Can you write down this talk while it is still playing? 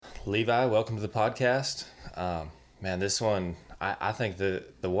Levi, welcome to the podcast. Man, this one, I think the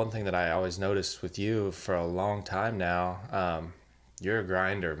one thing that I always noticed with you for a long time now, you're a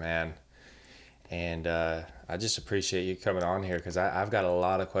grinder, man. And I just appreciate you coming on here because I've got a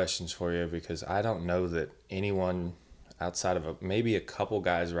lot of questions for you because I don't know that anyone outside of maybe a couple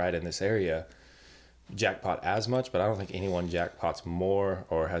guys right in this area jackpot as much, but I don't think anyone jackpots more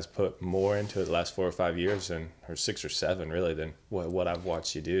or has put more into it the last 4 or 5 years or 6 or 7 really than what I've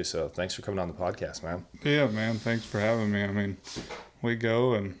watched you do. So thanks for coming on the podcast, man. Yeah, man. Thanks for having me. I mean, we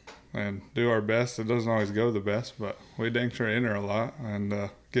go and do our best. It doesn't always go the best, but we dang sure enter a lot and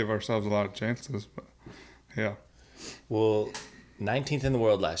give ourselves a lot of chances. But yeah. Well, 19th in the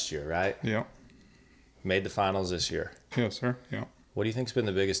world last year, right? Yeah. Made the finals this year. Yes, sir. Yeah. What do you think's been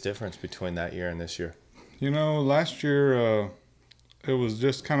the biggest difference between that year and this year? Last year it was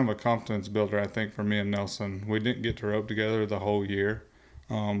just kind of a confidence builder, I think, for me and Nelson. We didn't get to rope together the whole year.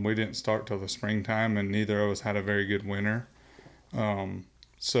 We didn't start till the springtime, and neither of us had a very good winter.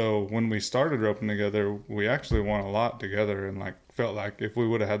 So when we started roping together, we actually won a lot together, and felt like if we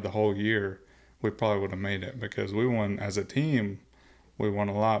would have had the whole year, we probably would have made it because we won as a team. We won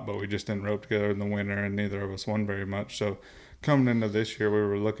a lot, but we just didn't rope together in the winter, and neither of us won very much. So coming into this year, we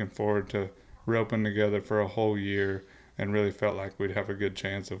were looking forward to roping together for a whole year and really felt like we'd have a good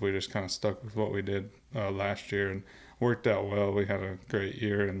chance if we just kind of stuck with what we did last year, and worked out well. We had a great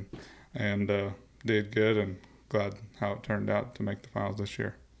year and did good, and glad how it turned out to make the finals this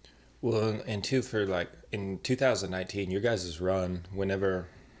year. Well, and two, for in 2019, your guys' run,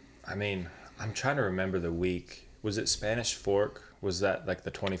 I'm trying to remember the week. Was it Spanish Fork? Was that like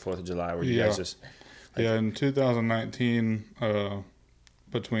the 24th of July where you guys just... in 2019,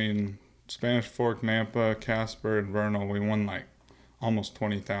 between Spanish Fork, Nampa, Casper, and Vernal, we won almost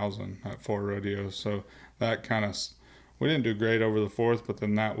 20,000 at 4 rodeos. So that kind of, we didn't do great over the 4th, but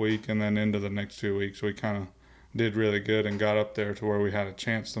then that week and then into the next 2 weeks, we kind of did really good and got up there to where we had a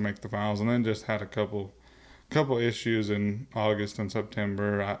chance to make the finals. And then just had a couple issues in August and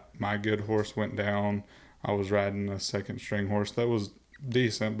September. My good horse went down. I was riding a second string horse that was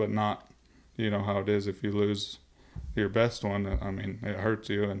decent, but not, how it is if you lose your best one. I mean, it hurts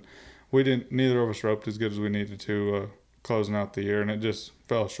you. And neither of us roped as good as we needed to closing out the year, and it just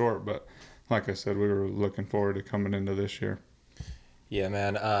fell short. But like I said, we were looking forward to coming into this year. Yeah,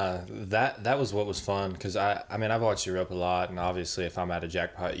 man. That was what was fun because I've watched you rope a lot, and obviously if I'm at a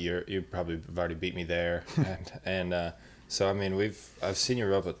jackpot year, you probably have already beat me there, so I've seen you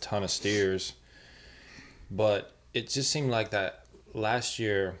rope a ton of steers, but it just seemed like that last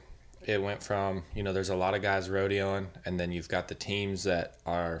year. It went from there's a lot of guys rodeoing, and then you've got the teams that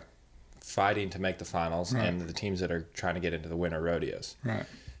are fighting to make the finals, right, and the teams that are trying to get into the winter rodeos. Right.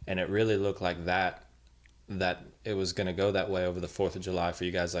 And it really looked like that it was going to go that way over the 4th of July for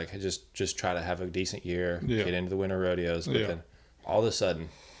you guys, just try to have a decent year, get into the winter rodeos, but then all of a sudden...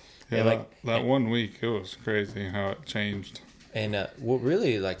 Yeah, that 1 week, it was crazy how it changed. And what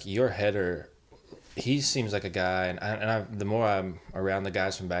really, your header, he seems like a guy, and the more I'm around the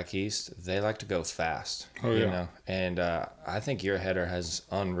guys from back east, they like to go fast. And I think your header has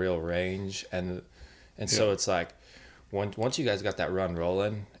unreal range, and so it's like once you guys got that run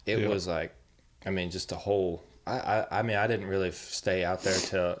rolling, it was just a whole. I didn't really stay out there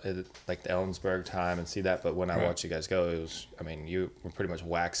till the Ellensburg time and see that, but when I watched you guys go, it was you were pretty much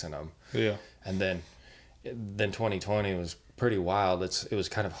waxing them. Yeah. And then 2020 was pretty wild. It was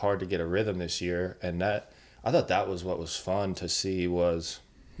kind of hard to get a rhythm this year, and I thought that was what was fun to see was,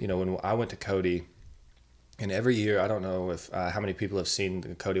 when I went to Cody, and every year, I don't know if how many people have seen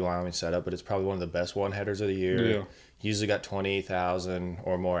the Cody, Wyoming setup, but it's probably one of the best one headers of the year. Yeah. Usually got 20,000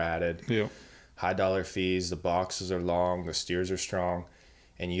 or more added. Yeah. High dollar fees, the boxes are long, the steers are strong,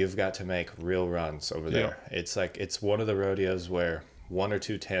 and you've got to make real runs over there. It's it's one of the rodeos where 1 or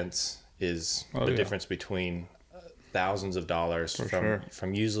 2 tenths is the difference between thousands of dollars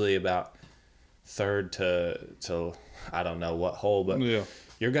from usually about third to I don't know what hole, but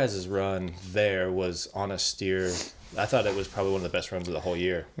your guys' run there was on a steer. I thought it was probably one of the best runs of the whole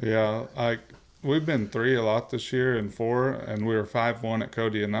year. Yeah, we've been 3 a lot this year and 4, and we were 5-1 at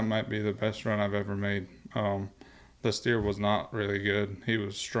Cody, and that might be the best run I've ever made. The steer was not really good. He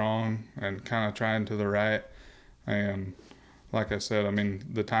was strong and kind of trying to the right, and like I said,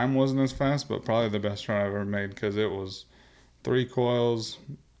 the time wasn't as fast, but probably the best run I've ever made because it was 3 coils.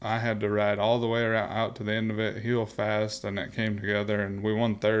 I had to ride all the way around out to the end of it, heel fast, and it came together, and we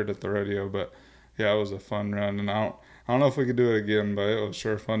won 3rd at the rodeo. But yeah, it was a fun run, and I don't know if we could do it again, but it was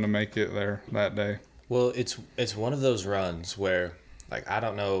sure fun to make it there that day. Well, it's one of those runs where I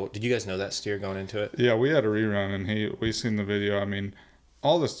don't know. Did you guys know that steer going into it? Yeah, we had a rerun, and we seen the video.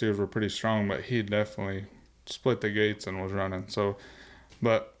 all the steers were pretty strong, but he definitely split the gates and was running. So,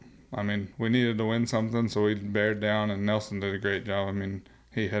 but I mean, we needed to win something, so we bared down, and Nelson did a great job. I mean,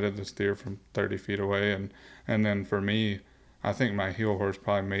 he headed the steer from 30 feet away, and then for me, I think my heel horse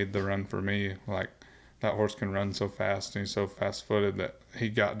probably made the run for me. Like, that horse can run so fast, and he's so fast-footed that he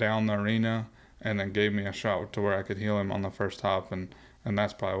got down the arena and then gave me a shot to where I could heel him on the first hop, and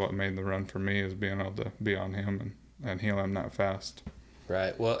that's probably what made the run for me, is being able to be on him and heel him that fast.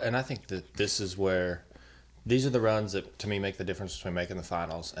 Right. Well, and I think that this is where these are the runs that to me make the difference between making the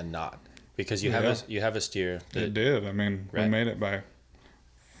finals and not, because you have a steer. It did. I mean, we made it by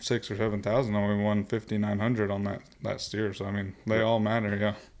 6,000 or 7,000, and we won 5,900 on that steer. So I mean, they all matter.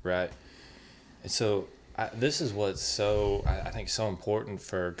 Yeah. Right. And so this is what's so I think so important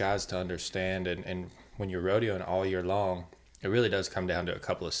for guys to understand, and when you're rodeoing all year long, it really does come down to a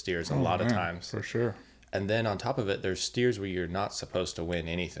couple of steers a lot of times. For sure. And then on top of it, there's steers where you're not supposed to win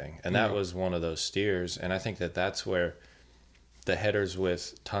anything. And that was one of those steers. And I think that that's where the headers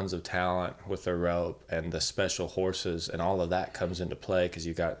with tons of talent with the rope and the special horses and all of that comes into play, because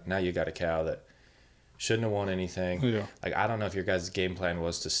you got a cow that shouldn't have won anything. Yeah. Like, I don't know if your guys' game plan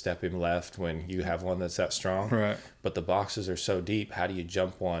was to step him left when you have one that's that strong. Right. But the boxes are so deep. How do you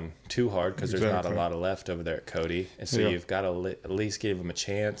jump one too hard? Because there's not a lot of left over there at Cody. And so you've got to at least give him a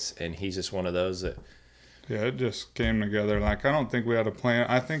chance. And he's just one of those that... Yeah, it just came together. Like, I don't think we had a plan.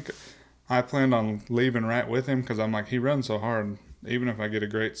 I think I planned on leaving right with him, because I'm like, he runs so hard. Even if I get a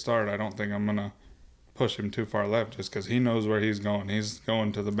great start, I don't think I'm going to push him too far left, just because he knows where he's going. He's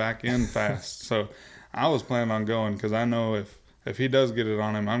going to the back end fast. So I was planning on going, because I know if he does get it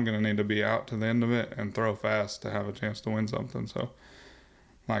on him, I'm going to need to be out to the end of it and throw fast to have a chance to win something. So,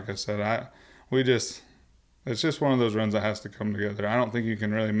 like I said, it's just one of those runs that has to come together. I don't think you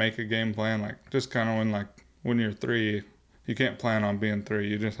can really make a game plan. Like, just kind of when you're 3, you can't plan on being 3.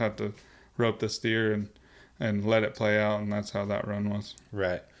 You just have to rope the steer and let it play out, and that's how that run was.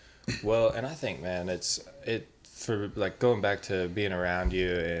 Right. Well, and I think, man, for like going back to being around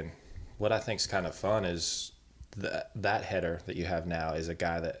you, and what I think's kind of fun is that header that you have now is a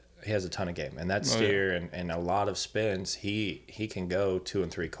guy that he has a ton of game, and that steer and a lot of spins, he can go 2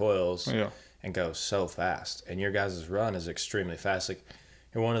 and 3 coils. Yeah. And go so fast. And your guys' run is extremely fast. Like,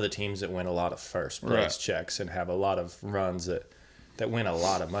 you're one of the teams that win a lot of first place checks and have a lot of runs that win a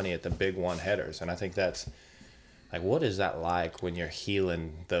lot of money at the big one headers. And I think that's like, what is that like when you're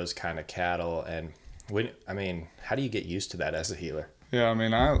heeling those kind of cattle? And how do you get used to that as a healer? Yeah, I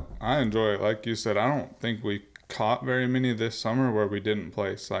mean, I enjoy it. Like you said, I don't think we caught very many this summer where we didn't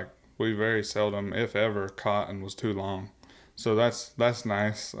place. Like, we very seldom, if ever, caught and was too long. So that's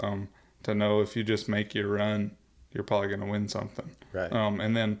nice. To know if you just make your run, you're probably going to win something. Right.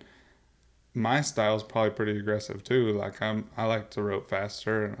 And then my style's probably pretty aggressive too. Like, I like to rope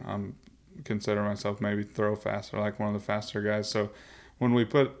faster, and I'm consider myself maybe throw faster, like one of the faster guys. So when we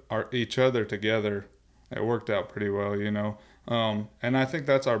put each other together, it worked out pretty well, you know. And I think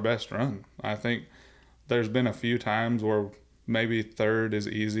that's our best run. I think there's been a few times where maybe third is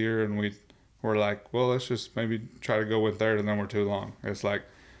easier, and we're like, well, let's just maybe try to go with third, and then we're too long. It's like,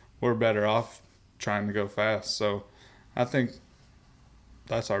 we're better off trying to go fast. So I think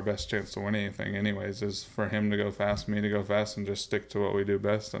that's our best chance to win anything anyways, is for him to go fast, me to go fast, and just stick to what we do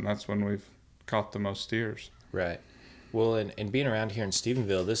best. And that's when we've caught the most steers. Right. Well, and being around here in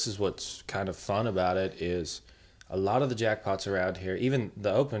Stephenville, this is what's kind of fun about it, is a lot of the jackpots around here, even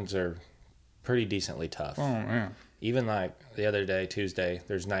the opens are pretty decently tough. Oh, man. Even like the other day, Tuesday,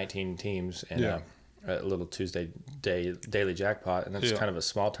 there's 19 teams in a little Tuesday daily jackpot, and that's kind of a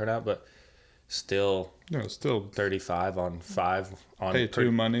small turnout, but still 35 on 5 on pay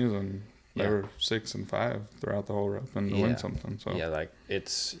 2 monies, and they were 6 and 5 throughout the whole rep and to win something. So like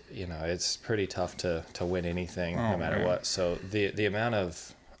it's it's pretty tough to win anything no matter what. So the amount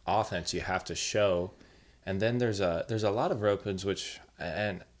of offense you have to show, and then there's a lot of opens, which,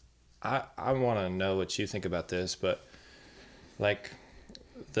 and I want to know what you think about this, but like,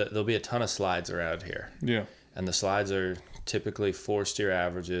 there'll be a ton of slides around here. Yeah. And the slides are typically 4 steer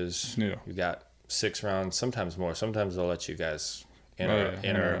averages. Yeah. You got 6 rounds, sometimes more. Sometimes they'll let you guys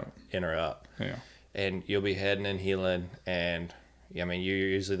enter up. Yeah. And you'll be heading and heeling, and I mean, you're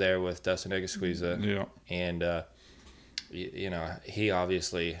usually there with Dustin Egasquiza. Yeah. And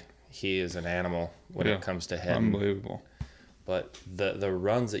he is an animal when it comes to heading. Unbelievable. But the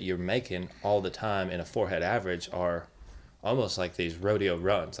runs that you're making all the time in a 4-head average are almost like these rodeo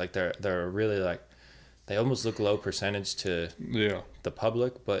runs. Like, they're really, like, they almost look low percentage to the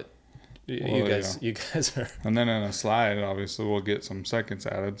public, but you guys are. And then in a slide, obviously, we'll get some seconds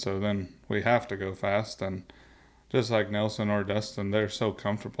added, so then we have to go fast, and just like Nelson or Dustin, they're so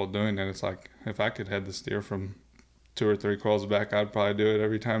comfortable doing it. It's like if I could head the steer from 2 or 3 coils back, I'd probably do it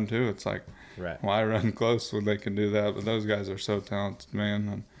every time too. It's like, Right. why run close when they can do that? But those guys are so talented,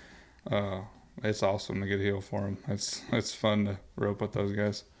 man, and it's awesome to get a heel for them. It's fun to rope with those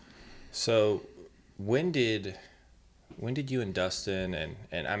guys. So when did you and Dustin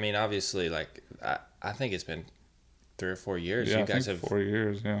and I mean obviously like I think it's been 3 or 4 years. Yeah, You I guys think have 4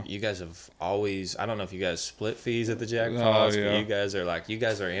 years. Yeah. you guys have always, I don't know if you guys split fees at the Oh Jackpots, but yeah. you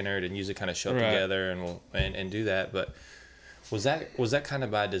guys are entered and usually kind of show up Right. together and and do that. But was that kind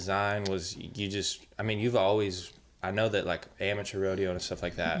of by design? Was you just, I mean, you've always, I know that like amateur rodeo and stuff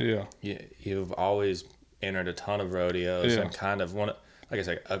like that. Yeah. You've always entered a ton of rodeos Yeah. and kind of like I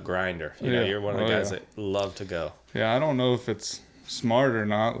said, a grinder. You know, Yeah. you're one of the Oh, guys yeah. that love to go. Yeah, I don't know if it's smart or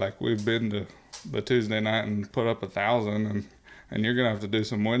not. Like we've been to the Tuesday night and put up 1,000, and you're gonna have to do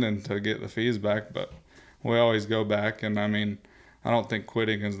some winning to get the fees back. But we always go back, and I mean, I don't think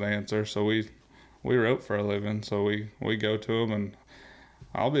quitting is the answer. So we rope for a living, so we go to them, and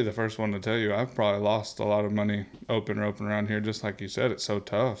I'll be the first one to tell you I've probably lost a lot of money open roping around here. Just like you said, it's so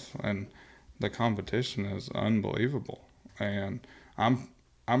tough, and the competition is unbelievable. And I'm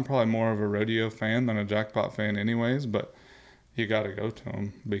probably more of a rodeo fan than a jackpot fan, anyways. But you got to go to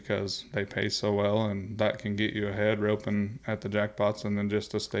them because they pay so well, and that can get you ahead roping at the jackpots, and then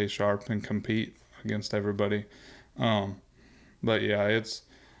just to stay sharp and compete against everybody. But yeah, it's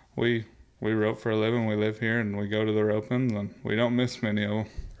we rope for a living. We live here, and we go to the ropings, and we don't miss many of them.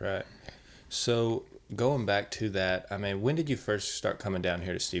 Right. So going back to that, I mean, when did you first start coming down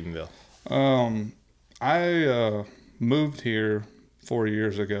here to Stephenville? I moved here 4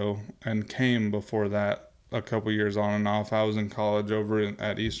 years ago and came before that a couple years on and off. I was in college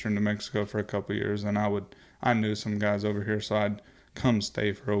at Eastern New Mexico for a couple years, and I knew some guys over here, so I'd come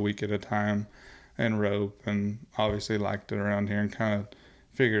stay for a week at a time and rope, and obviously liked it around here and kind of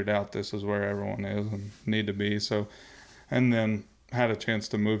figured out this is where everyone is and need to be. So, and then had a chance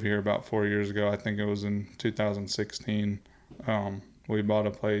to move here about 4 years ago. I think it was in 2016. We bought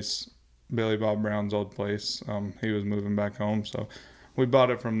a place, Billy Bob Brown's old place. He was moving back home, so we bought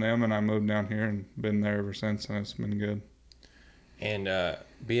it from them, and I moved down here and been there ever since, and it's been good. And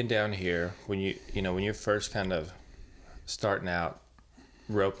being down here, when when you're first kind of starting out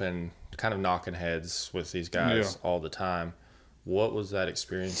roping, kind of knocking heads with these guys all the time, what was that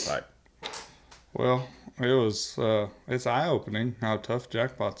experience like? Well, it's eye-opening how tough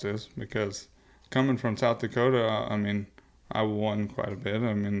jackpots is, because coming from South Dakota, I mean, I won quite a bit.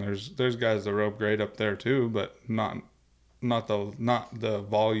 I mean, there's guys that rope great up there too, but not the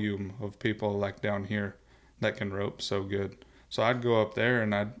volume of people like down here that can rope so good. So I'd go up there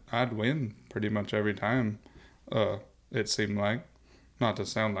and I'd win pretty much every time. It seemed like, not to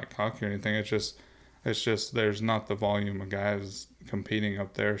sound like cocky or anything. It's just there's not the volume of guys competing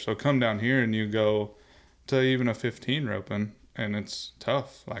up there. So come down here and you go to even a 15 roping, and it's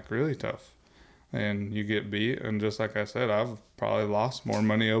tough, like really tough. And you get beat, and just like I said, I've probably lost more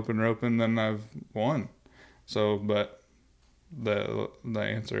money open roping than I've won. So, but the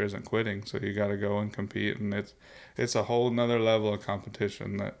answer isn't quitting. So you got to go and compete, and it's a whole nother level of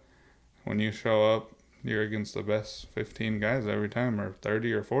competition that when you show up, you're against the best 15 guys every time, or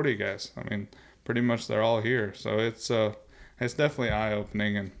 30 or 40 guys. I mean, pretty much they're all here. So it's definitely eye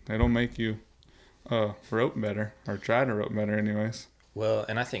opening, and it'll make you rope better, or try to rope better, anyways. Well,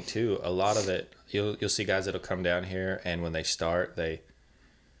 and I think too, a lot of it, you'll see guys that'll come down here, and when they start, they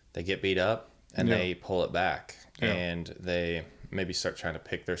get beat up and they pull it back, and they maybe start trying to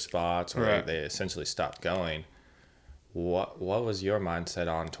pick their spots, or they essentially stop going. What was your mindset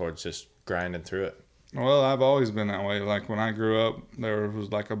on towards just grinding through it? Well, I've always been that way. Like when I grew up, there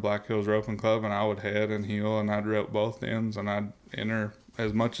was like a Black Hills roping club, and I would head and heel, and I'd rope both ends, and I'd enter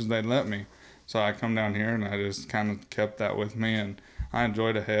as much as they'd let me. So I come down here, and I just kind of kept that with me, and I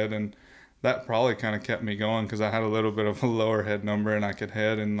enjoyed a head, and that probably kind of kept me going because I had a little bit of a lower head number, and I could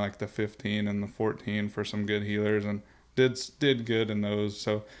head in like the 15 and the 14 for some good healers, and did good in those.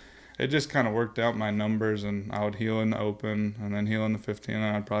 So it just kind of worked out my numbers, and I would heel in the open and then heel in the 15,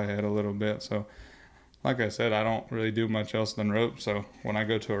 and I'd probably head a little bit. So like I said, I don't really do much else than rope. So when I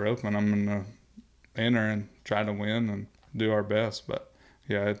go to a roping, I'm gonna enter and try to win and do our best. But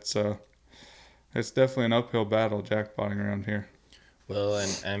yeah, it's definitely an uphill battle jackpotting around here. Well,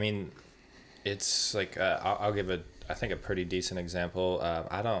 and I mean, it's like I'll give I think a pretty decent example.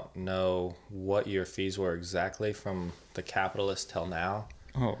 I don't know what your fees were exactly from the Capitalist till now.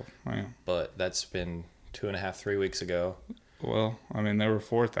 Oh man! But that's been 2.5, 3 weeks ago. Well, I mean, there were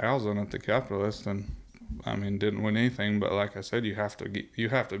 4,000 at the Capitalist, and I mean, didn't win anything. But like I said, you have to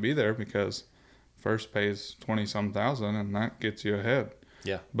be there, because first pays 20 some thousand, and that gets you ahead.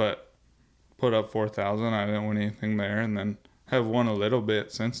 Yeah. But put up 4,000. I didn't win anything there, and then have won a little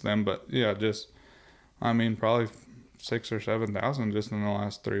bit since then. But yeah, probably 6 or 7,000 just in the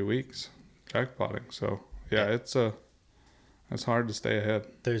last 3 weeks jackpotting. So yeah, it's hard to stay ahead.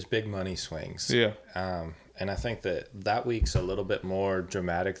 There's big money swings. Yeah. And I think that week's a little bit more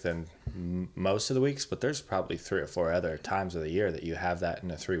dramatic than most of the weeks, but there's probably 3 or 4 other times of the year that you have that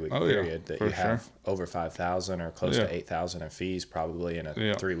in a 3-week period that you have over 5,000 or close to 8,000 in fees probably in a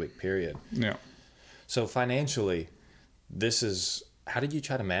 3-week period. Yeah. So financially, how did you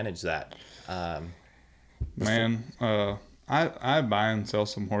try to manage that? I buy and sell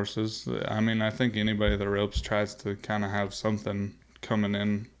some horses. I think anybody that ropes tries to kind of have something coming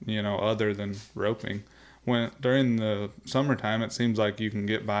in, other than roping. During the summertime, it seems like you can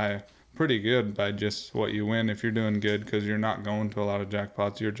get by pretty good by just what you win if you're doing good, because you're not going to a lot of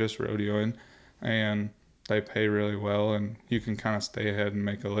jackpots. You're just rodeoing, and they pay really well, and you can kind of stay ahead and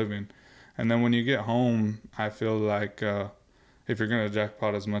make a living. And then when you get home, I feel like if you're going to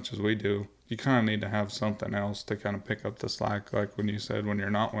jackpot as much as we do, you kind of need to have something else to kind of pick up the slack. Like when you said, when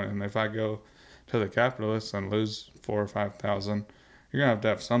you're not winning, if I go to the Capitalists and lose 4,000 or 5,000, you're going to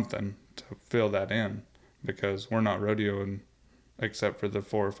have something to fill that in, because we're not rodeoing except for the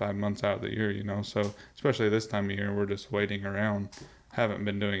 4 or 5 months out of the year, So especially this time of year, we're just waiting around. Haven't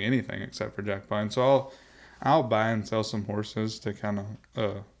been doing anything except for jackpotting. So I'll buy and sell some horses to kind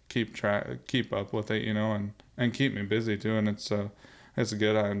of keep up with it, and keep me busy too. And it's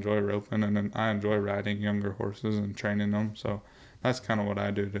good. I enjoy roping, and I enjoy riding younger horses and training them. So that's kind of what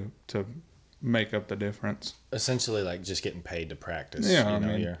I do to make up the difference. Essentially, like just getting paid to practice.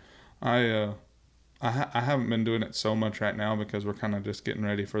 Yeah, I haven't been doing it so much right now because we're kind of just getting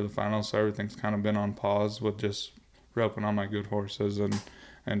ready for the finals. So everything's kind of been on pause with just roping on my good horses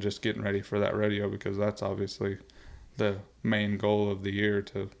and just getting ready for that rodeo, because that's obviously the main goal of the year,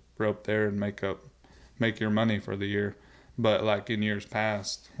 to rope there and make your money for the year. But like in years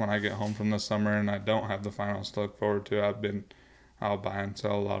past, when I get home from the summer and I don't have the finals to look forward to, I'll buy and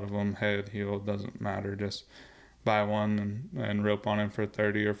sell a lot of them, head, heel, doesn't matter. Just buy one and rope on him for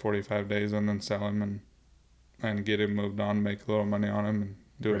 30 or 45 days and then sell him and get him moved on, make a little money on him, and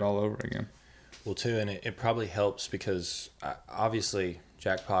do it all over again. Well, too, and it probably helps because obviously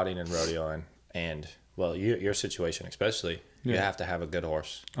jackpotting and rodeoing, and well, your situation especially, you have to have a good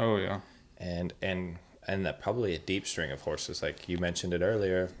horse. Oh yeah. And that probably a deep string of horses, like you mentioned it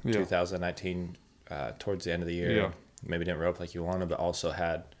earlier. 2019, towards the end of the year, maybe didn't rope like you wanted, but also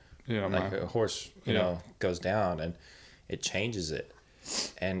had a horse, goes down and it changes it,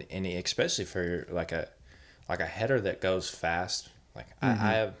 and especially for like a header that goes fast. Like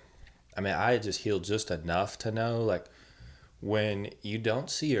I just healed just enough to know, like, when you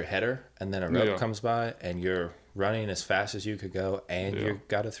don't see your header and then a rope comes by and you're running as fast as you could go and you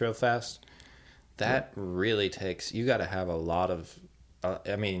got to throw fast, that really takes, you got to have a lot of,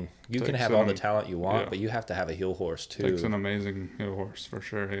 you can have all the talent you want, but you have to have a heel horse too. Takes an amazing heel horse for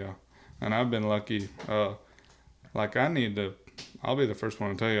sure, yeah. And I've been lucky, I'll be the first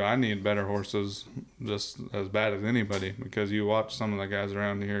one to tell you, I need better horses just as bad as anybody, because you watch some of the guys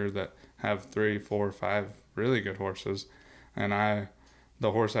around here that have 3, 4, 5 really good horses. And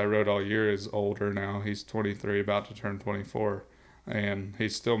the horse I rode all year is older now. He's 23, about to turn 24, and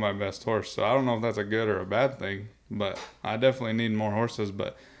he's still my best horse. So I don't know if that's a good or a bad thing, but I definitely need more horses.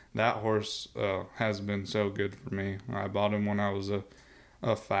 But that horse has been so good for me. I bought him when I was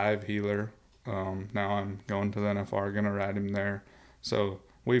a 5 healer. Now I'm going to the NFR, going to ride him there. So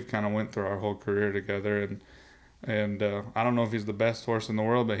we've kind of went through our whole career together, and I don't know if he's the best horse in the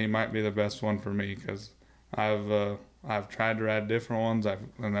world, but he might be the best one for me, because I've tried to ride different ones,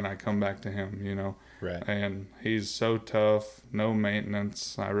 and then I come back to him, Right. And he's so tough, no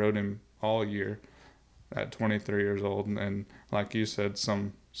maintenance. I rode him all year at 23 years old, and like you said,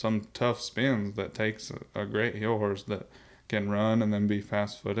 some tough spins that takes a great heel horse that can run and then be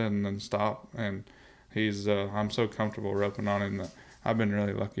fast-footed and then stop. And he's I'm so comfortable roping on him that I've been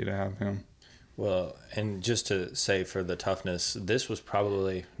really lucky to have him. Well, and just to say for the toughness, this was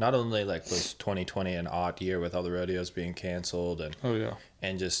probably not only was 2020 an odd year with all the rodeos being canceled,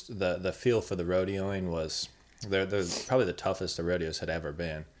 and just the feel for the rodeoing was they're probably the toughest the rodeos had ever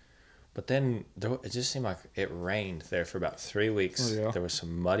been. But then it just seemed like it rained there for about 3 weeks. Oh, yeah. There was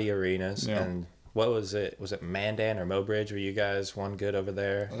some muddy arenas, and what was it? Was it Mandan or Mobridge where you guys won good over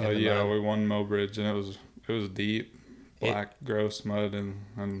there? We won Mobridge, and it was deep. Black, gross mud, and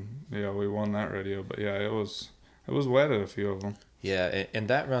we won that rodeo. But yeah, it was wet at a few of them. Yeah, and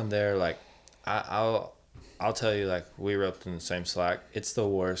that run there, I'll tell you, we roped in the same slack. It's the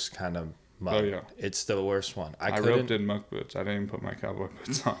worst kind of mud. Oh, yeah. It's the worst one. I couldn't. roped in muck boots. I didn't even put my cowboy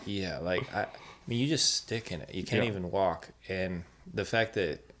boots on. Yeah, like I mean, you just stick in it. You can't Yeah. even walk. And the fact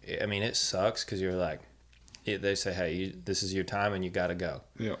that I mean, it sucks because you're like, they say, hey, this is your time and you got to go.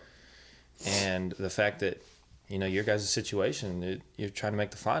 Yeah. And the fact that your guys' situation, you're trying to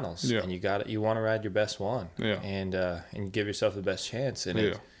make the finals, Yeah. and you want to ride your best one, Yeah. and give yourself the best chance, and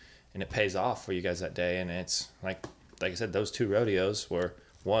it pays off for you guys that day. And it's like I said, those 2 rodeos were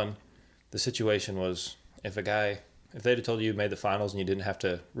one. The situation was if they'd have told you made the finals and you didn't have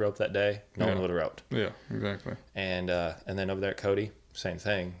to rope that day, no one would have roped. Yeah, exactly. And then over there at Cody, same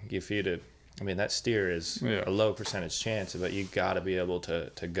thing. I mean, that steer is a low percentage chance, but you got to be able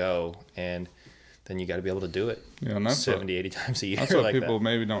to go, and then you got to be able to do it 70, 80 times a year. That's what like people that.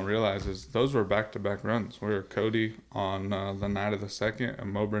 maybe don't realize is those were back-to-back runs. We were Cody on the night of the 2nd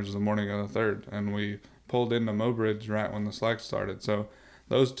and Mobridge the morning of the 3rd, and we pulled into Mobridge right when the slack started. So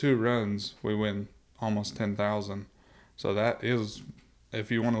those 2 runs, we win almost 10,000. So that is,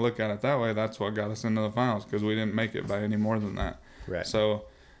 if you want to look at it that way, that's what got us into the finals because we didn't make it by any more than that. Right. So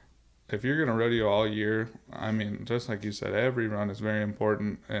if you're going to rodeo all year, I mean, just like you said, every run is very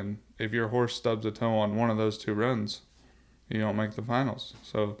important. And if your horse stubs a toe on one of those 2 runs, you don't make the finals.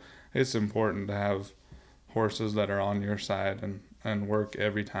 So it's important to have horses that are on your side and work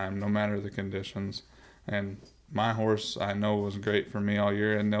every time, no matter the conditions. And my horse, I know, was great for me all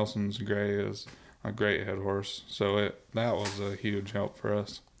year, and Nelson's Gray is a great head horse. So that was a huge help for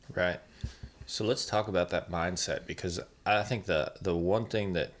us. Right. So let's talk about that mindset, because I think the one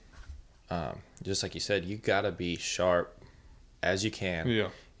thing that, just like you said, you got to be sharp as you can. Yeah.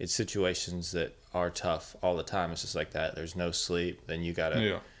 It's situations that are tough all the time. It's just like that. There's no sleep. Then you got to,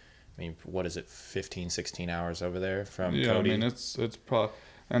 Yeah. I mean, what is it, 15, 16 hours over there from Yeah, Cody? I mean, it's probably,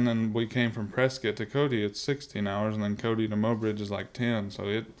 and then we came from Prescott to Cody, it's 16 hours, and then Cody to Mobridge is like 10.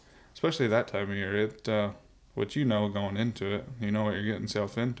 So especially that time of year, what going into it, you know what you're getting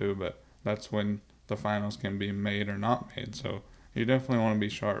yourself into, but that's when the finals can be made or not made. So you definitely want to be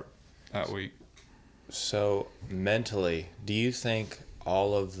sharp that week. So mentally, do you think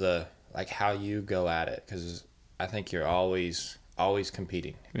all of how you go at it? Because I think you're always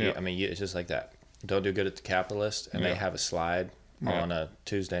competing. Yeah. I mean, it's just like that. Don't do good at the Capitalist, and they have a slide on a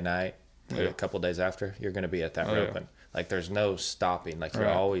Tuesday night. A couple of days after, you're going to be at that roping. Like, there's no stopping. Like, you're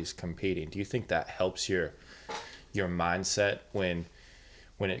always competing. Do you think that helps your mindset when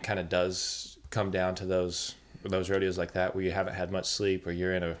it kind of does come down to those rodeos like that, where you haven't had much sleep, or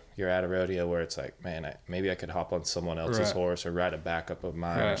you're at a rodeo where it's like, man, maybe I could hop on someone else's horse or ride a backup of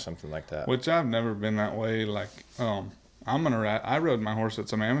mine or something like that? Which I've never been that way. Like, I rode my horse at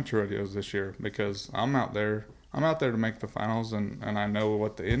some amateur rodeos this year because I'm out there to make the finals, and I know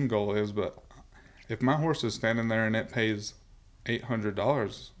what the end goal is. But if my horse is standing there and it pays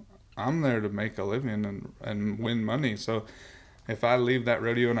 $800, I'm there to make a living and win money. So if I leave that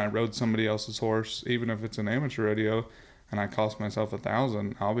rodeo and I rode somebody else's horse, even if it's an amateur rodeo, and I cost myself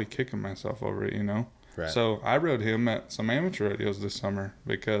 $1,000, I'll be kicking myself over it, Right. So I rode him at some amateur rodeos this summer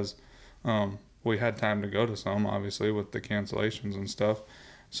because we had time to go to some, obviously, with the cancellations and stuff.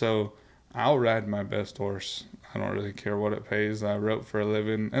 So I'll ride my best horse. I don't really care what it pays. I rope for a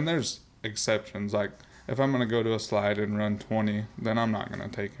living. And there's exceptions. Like, if I'm going to go to a slide and run 20, then I'm not going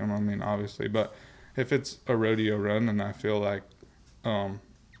to take him. I mean, obviously. But if it's a rodeo run and I feel like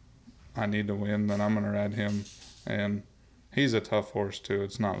I need to win, then I'm going to ride him. And he's a tough horse, too.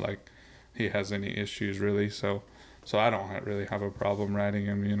 It's not like he has any issues, really. So I don't really have a problem riding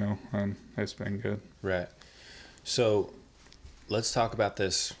him, and it's been good. Right. So let's talk about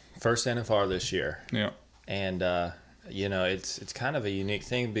this first NFR this year. Yeah. And, it's kind of a unique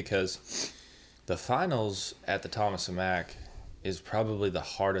thing because the finals at the Thomas and Mack is probably the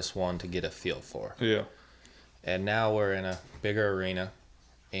hardest one to get a feel for. Yeah. And now we're in a bigger arena.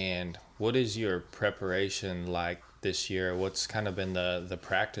 And what is your preparation like this year? What's kind of been the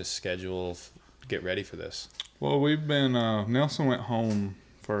practice schedule to get ready for this? Well, we've been Nelson went home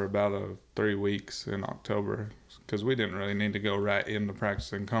for about 3 weeks in October because we didn't really need to go right into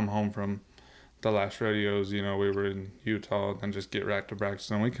practice and come home from the last rodeos. We were in Utah and just get right to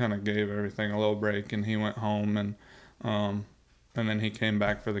practice. And we kind of gave everything a little break, and he went home, and then he came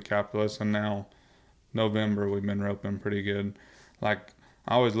back for the Capitalist, and now November we've been roping pretty good. Like,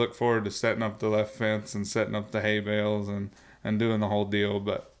 I always look forward to setting up the left fence and setting up the hay bales and doing the whole deal,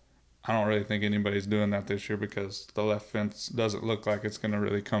 but I don't really think anybody's doing that this year because the left fence doesn't look like it's going to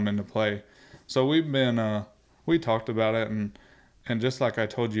really come into play. So we've been, we talked about it, and just like I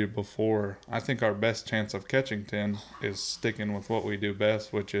told you before, I think our best chance of catching 10 is sticking with what we do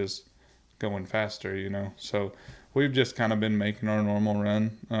best, which is going faster, So we've just kind of been making our normal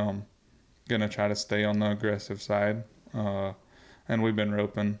run. gonna try to stay on the aggressive side. And we've been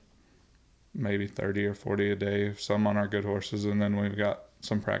roping maybe 30 or 40 a day, some on our good horses, and then we've got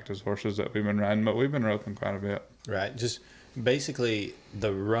some practice horses that we've been riding, but we've been roping quite a bit. Right. Just basically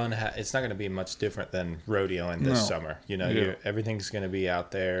the run, it's not going to be much different than rodeoing this summer. You know, Yeah. everything's going to be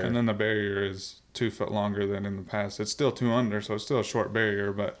out there. And then the barrier is 2 foot longer than in the past. It's still 2 under, so it's still a short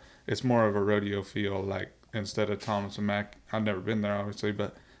barrier, but it's more of a rodeo feel. Like instead of Thomas and Mack, I've never been there obviously,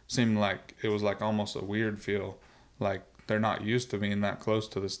 but seemed like it was like almost a weird feel. Like they're not used to being that close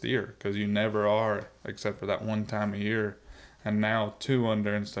to the steer because you never are except for that one time a year. And now 2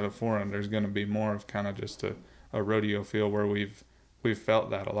 under instead of 4 under is going to be more of kind of just a rodeo feel where we've felt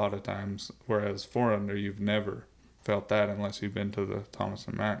that a lot of times, whereas 4 under you've never felt that unless you've been to the Thomas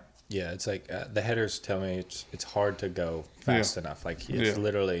and Mack. Yeah, it's like the headers tell me it's hard to go fast enough. Like it's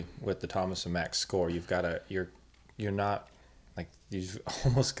literally with the Thomas and Mack score, you've got to you're not like you've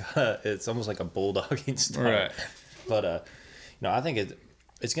almost got it's almost like a bulldogging style. Right. But I think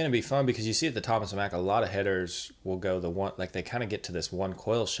it's going to be fun because you see at the Thomas and Mack, a lot of headers will go the one, like they kind of get to this one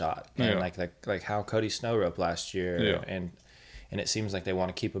coil shot, and like how Cody Snow roped last year, and it seems like they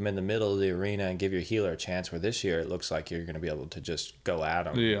want to keep them in the middle of the arena and give your heeler a chance. Where this year it looks like you're going to be able to just go at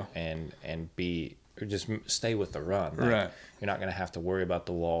them, and be or just stay with the run. Like, right. You're not going to have to worry about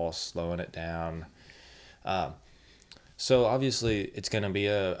the wall slowing it down. So obviously it's going to be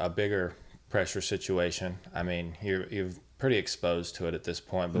a bigger pressure situation. I mean, you're pretty exposed to it at this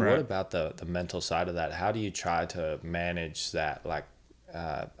point, but what about the mental side of that? How do you try to manage that? Like,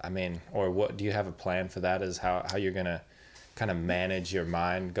 or what do you have a plan for that? Is how you're gonna kind of manage your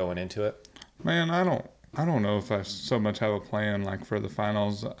mind going into it? Man, I don't know if I so much have a plan like for the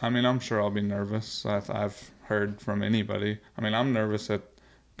finals. I mean, I'm sure I'll be nervous. I've heard from anybody. I mean, I'm nervous at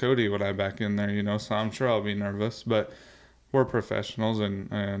Cody when I back in there, so I'm sure I'll be nervous, but we're professionals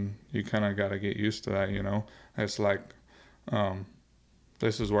and you kind of got to get used to that. It's like,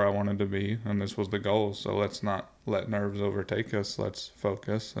 this is where I wanted to be and this was the goal. So let's not let nerves overtake us. Let's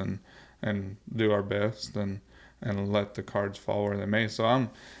focus and do our best and let the cards fall where they may. So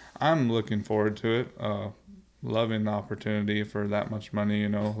I'm looking forward to it. Loving the opportunity for that much money.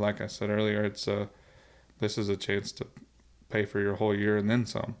 Like I said earlier, this is a chance to pay for your whole year and then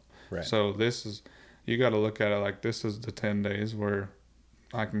some. Right. So you got to look at it like this is the 10 days where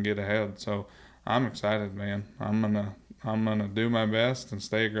I can get ahead. So I'm excited, man. I'm gonna do my best and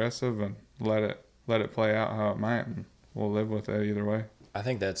stay aggressive and let it play out how it might, and we'll live with it either way. I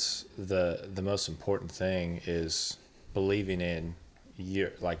think that's the most important thing is believing in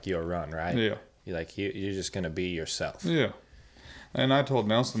your run, right? Yeah. You're just gonna be yourself. Yeah. And I told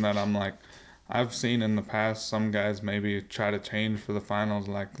Nelson that I'm like, I've seen in the past some guys maybe try to change for the finals,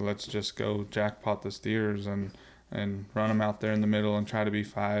 like let's just go jackpot the steers and run them out there in the middle and try to be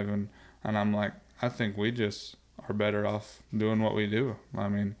 5, and I'm like, I think we just are better off doing what we do. I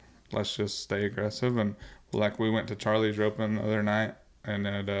mean, let's just stay aggressive. And like we went to Charlie's roping the other night, and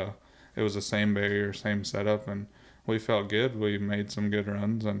it was the same barrier, same setup, and we felt good. We made some good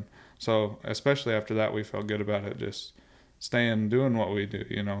runs, and so especially after that, we felt good about it. Just doing what we do.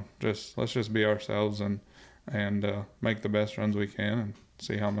 Let's just be ourselves and make the best runs we can and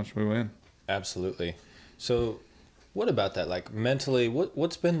see how much we win. Absolutely. So, what about that? Like mentally,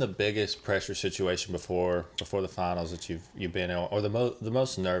 what's been the biggest pressure situation before the finals that you've been in, or the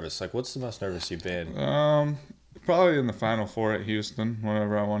most nervous? Like, what's the most nervous you've been? Probably in the Final Four at Houston.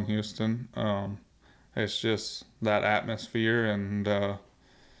 Whenever I won Houston, it's just that atmosphere, and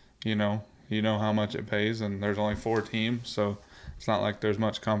you know how much it pays, and there's only 4 teams, so it's not like there's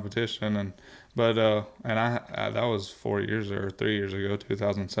much competition. But that was 4 years or 3 years ago,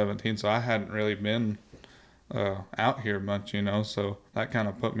 2017. So I hadn't really been out here much, so that kind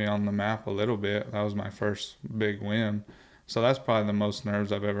of put me on the map a little bit. That was my first big win. So that's probably the most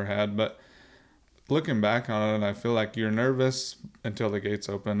nerves I've ever had. But looking back on it, I feel like you're nervous until the gates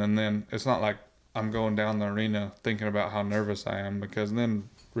open. And then it's not like I'm going down the arena thinking about how nervous I am, because then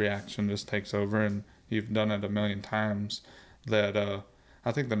reaction just takes over and you've done it a million times that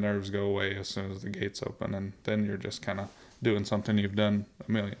I think the nerves go away as soon as the gates open. And then you're just kind of doing something you've done a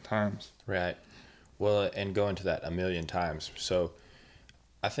million times. Right. Well, and going to that a million times. So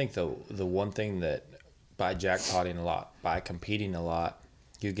I think the one thing that by jackpotting a lot, by competing a lot,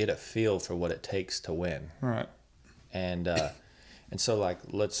 you get a feel for what it takes to win. Right. And so like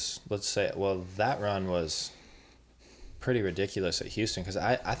let's say, well, that run was pretty ridiculous at Houston, because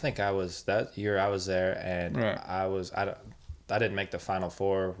I think that year I was there, and I didn't make the Final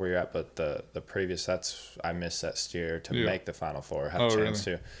Four where you're at, but the previous, I missed that steer to make the Final Four. I had a chance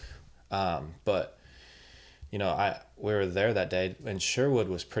to. But we were there that day, and Sherwood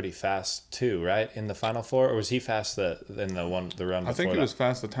was pretty fast too, right? In the Final Four, or was he fast in the run before I think he that? was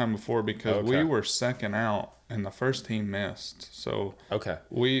fast the time before because Okay. we were second out and the first team missed. So Okay.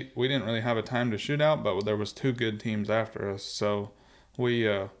 we didn't really have a time to shoot out, but there was two good teams after us. So we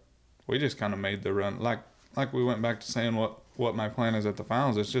just kind of made the run. Like we went back to saying what my plan is at the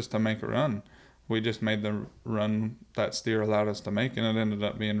finals. It's just to make a run. We just made the run that Steer allowed us to make, and it ended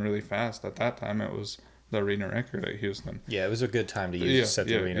up being really fast. At that time, it was the arena record at Houston. Yeah, it was a good time to use to set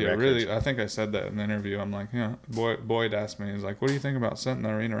the arena record. Really. I think I said that in the interview. I'm like, Boyd asked me, he's like, what do you think about setting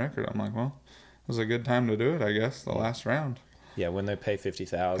the arena record? I'm like, well, it was a good time to do it, I guess, the last round. Yeah, when they pay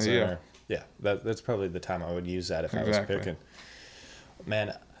 50,000. Yeah. That's probably the time I would use that if I was Exactly. picking.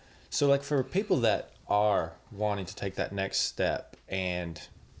 Man, so like for people that are wanting to take that next step and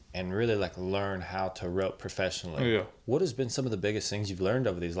really like learn how to rope professionally. Yeah. What has been some of the biggest things you've learned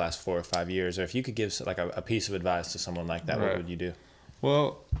over these last 4 or 5 years? Or if you could give like a piece of advice to someone like that, what Right. would you do?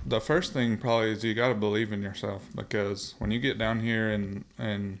 Well, the first thing probably is you got to believe in yourself, because when you get down here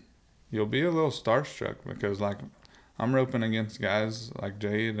and you'll be a little starstruck, because like I'm roping against guys like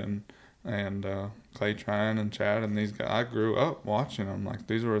Jade and Clay Tryon and Chad and these guys. I grew up watching them. Like,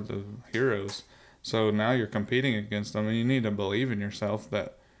 these were the heroes. So now you're competing against them, and you need to believe in yourself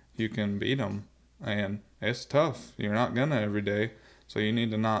that you can beat them. And it's tough. You're not gonna every day, so you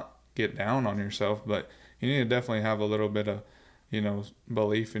need to not get down on yourself, but you need to definitely have a little bit of,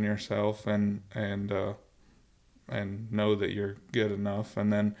 belief in yourself and know that you're good enough.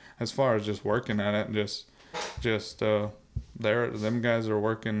 And then as far as just working at it, them guys are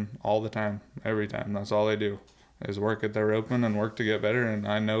working all the time, every time. That's all they do is work at their roping and work to get better. And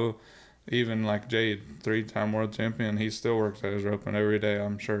I know even like Jade, 3-time world champion, he still works at his roping every day,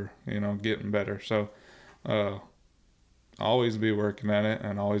 I'm sure, getting better. So always be working at it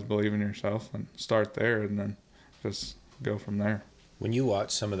and always believe in yourself and start there and then just go from there. When you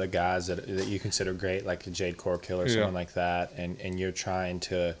watch some of the guys that you consider great, like Jade Corkill or someone like that, and you're trying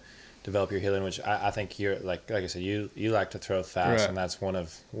to develop your healing, which I think you're like I said, you like to throw fast, Right. and that's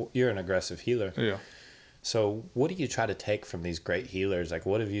you're an aggressive healer. Yeah. So what do you try to take from these great healers? Like,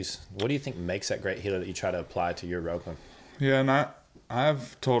 what do you think makes that great healer that you try to apply to your roping? Yeah, and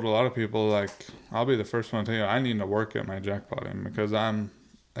I've told a lot of people, like, I'll be the first one to tell you, I need to work at my jackpotting, because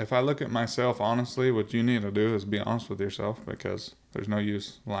if I look at myself honestly, what you need to do is be honest with yourself, because there's no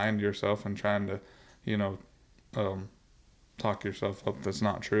use lying to yourself and trying to, talk yourself up that's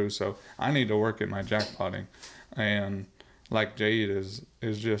not true. So I need to work at my jackpotting. And like Jade is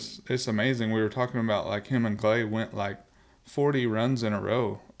just, it's amazing. We were talking about like him and Clay went like 40 runs in a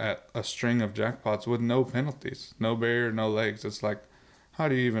row at a string of jackpots with no penalties, no barrier, no legs. It's like, how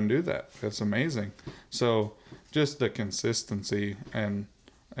do you even do that? It's amazing. So just the consistency and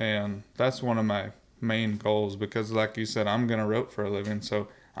that's one of my main goals, because like you said, I'm going to rope for a living. So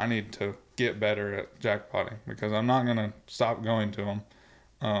I need to get better at jackpotting, because I'm not going to stop going to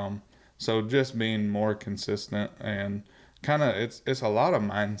them. So just being more consistent and kind of, it's a lot of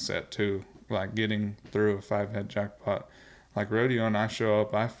mindset too, like getting through a 5-head jackpot. Like rodeo, and I show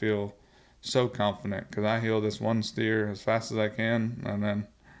up, I feel so confident because I heal this one steer as fast as I can, and then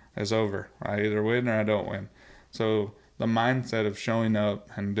it's over. I either win or I don't win. So the mindset of showing up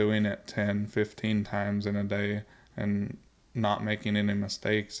and doing it 10, 15 times in a day and not making any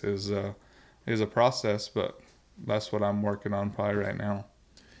mistakes is a process, but that's what I'm working on probably right now.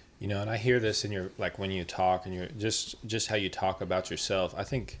 And I hear this in your, like, when you talk and you're just how you talk about yourself. I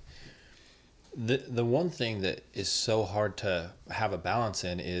think the one thing that is so hard to have a balance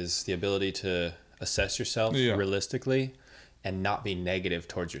in is the ability to assess yourself realistically and not be negative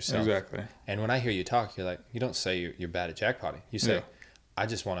towards yourself. Exactly. And when I hear you talk, you're like, you don't say you're bad at jackpotting. You say, I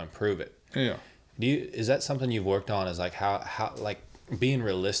just want to improve it. Yeah. Is that something you've worked on, is like how like being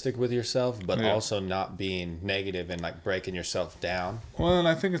realistic with yourself, but also not being negative and like breaking yourself down? Well, and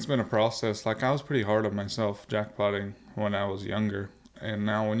I think it's been a process. Like, I was pretty hard on myself jackpotting when I was younger. And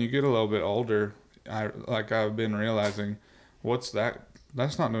now when you get a little bit older, I've been realizing that's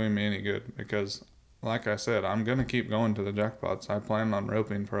not doing me any good, because like I said, I'm going to keep going to the jackpots. I plan on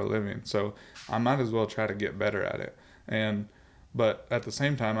roping for a living. So I might as well try to get better at it. But at the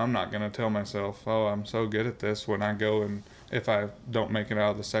same time, I'm not going to tell myself, oh, I'm so good at this when I go and if I don't make it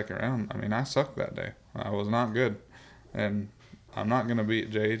out of the second round. I mean, I sucked that day. I was not good. And I'm not going to beat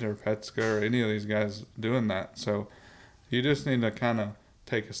Jade or Petska or any of these guys doing that. So you just need to kind of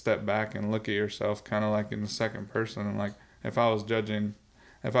take a step back and look at yourself kind of like in the second person. And like, if I was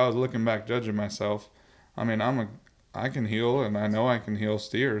looking back judging myself, I mean, I can heal, and I know I can heal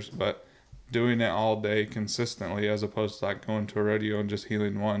steers, but doing it all day consistently, as opposed to like going to a rodeo and just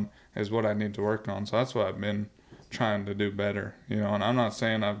healing one, is what I need to work on. So that's what I've been trying to do better, and I'm not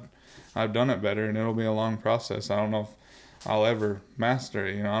saying I've done it better, and it'll be a long process. I don't know if I'll ever master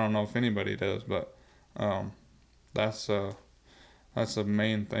it. I don't know if anybody does, but um, that's a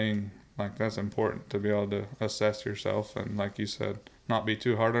main thing. Like, that's important to be able to assess yourself, and like you said, not be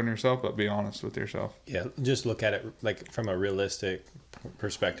too hard on yourself, but be honest with yourself. Yeah, just look at it like from a realistic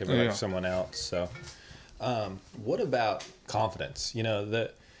perspective, or like someone else. So, what about confidence?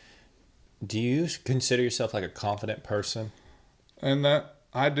 Do you consider yourself like a confident person? And that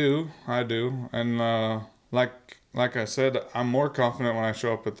I do, and like I said, I'm more confident when I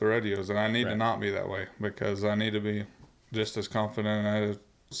show up at the radios, and I need to not be that way, because I need to be just as confident at a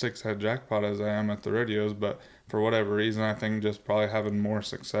 6-head jackpot as I am at the radios. But for whatever reason, I think just probably having more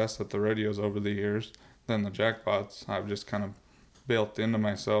success at the radios over the years than the jackpots, I've just kind of built into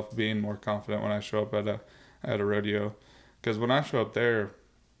myself being more confident when I show up at a rodeo. Because when I show up there,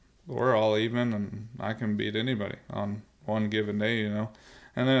 we're all even, and I can beat anybody on one given day, And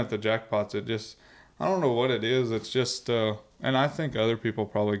then at the jackpots, I don't know what it is. It's just, and I think other people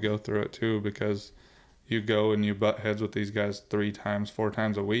probably go through it too, because you go and you butt heads with these guys 3 times, 4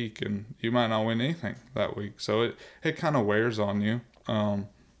 times a week, and you might not win anything that week. So it kind of wears on you.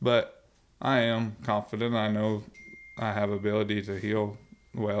 But I am confident. I know I have ability to heal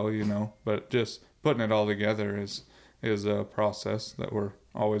well, but just putting it all together is a process that we're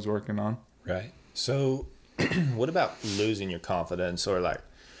always working on. Right. So what about losing your confidence, or like,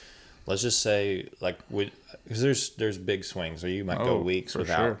 let's just say, like, because there's big swings, or you might go weeks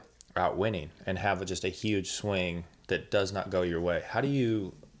without winning, and have just a huge swing that does not go your way. How do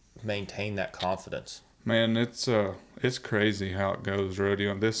you maintain that confidence? Man, it's crazy how it goes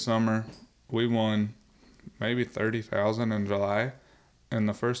rodeo. This summer we won maybe 30,000 in July, and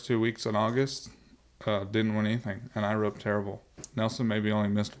the first 2 weeks in August didn't win anything, and I roped terrible. Nelson maybe only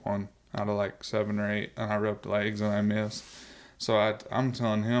missed 1 out of like 7 or 8, and I roped legs and I missed. So I'm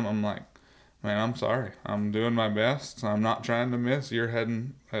telling him, I'm like, man, I'm sorry. I'm doing my best. I'm not trying to miss. You're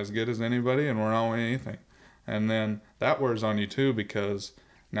heading as good as anybody, and we're not winning anything. And then that wears on you too, because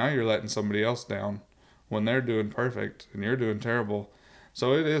now you're letting somebody else down when they're doing perfect and you're doing terrible.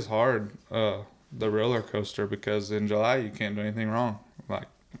 So it is hard, the roller coaster, because in July you can't do anything wrong. Like,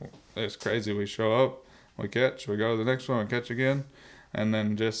 it's crazy. We show up, we catch, we go to the next one, we catch again, and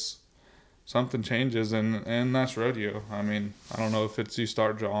then just something changes, and that's rodeo. I mean, I don't know if it's you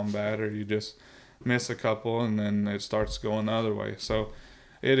start drawing bad or you just miss a couple and then it starts going the other way. So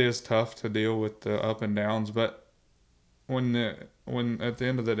it is tough to deal with the up and downs, but when at the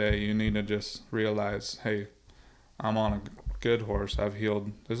end of the day, you need to just realize, hey, I'm on a good horse. I've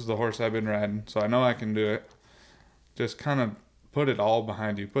healed. This is the horse I've been riding, so I know I can do it. Just kind of put it all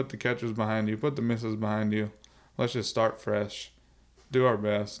behind you. Put the catches behind you. Put the misses behind you. Let's just start fresh. Do our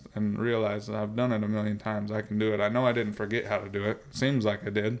best, and realize that I've done it a million times. I can do it. I know I didn't forget how to do it. Seems like I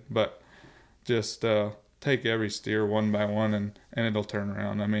did, but just take every steer one by one, and it'll turn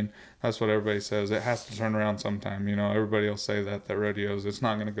around. I mean, that's what everybody says. It has to turn around sometime. Everybody will say that rodeos, it's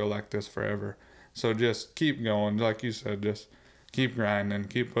not going to go like this forever. So just keep going. Like you said, just keep grinding,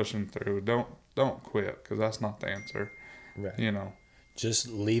 keep pushing through. Don't quit, because that's not the answer. Right. Just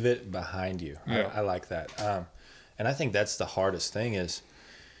leave it behind you. Yeah. I like that. And I think that's the hardest thing is,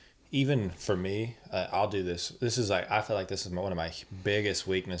 even for me, I'll do this. This is like, I feel like this is one of my biggest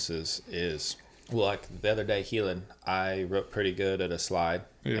weaknesses is, well, like the other day healing, I roped pretty good at a slide.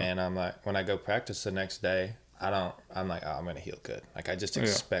 Yeah. And I'm like, when I go practice the next day, I'm like, oh, I'm going to heel good. Like, I just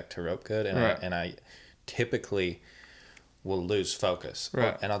expect to rope good. And I typically will lose focus.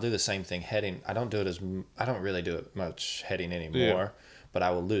 Right. And I'll do the same thing heading. I don't really do it much heading anymore, but I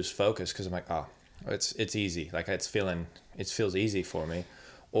will lose focus because I'm like, oh, it's easy. Like, it feels easy for me.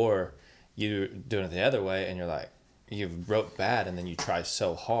 Or you doing it the other way and you're like, you've roped bad and then you try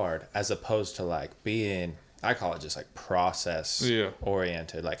so hard, as opposed to like being, I call it just like process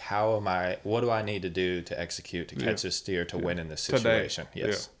oriented. Like, what do I need to do to execute, to catch this steer, to win in this situation? Today.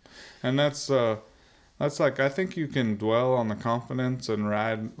 Yes. Yeah. And that's like, I think you can dwell on the confidence and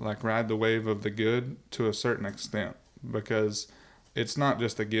ride the wave of the good to a certain extent, because it's not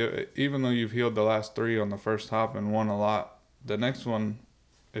just a give. Even though you've healed the last 3 on the first hop and won a lot, the next one,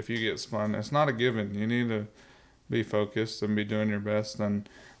 if you get spun, it's not a given. You need to be focused and be doing your best,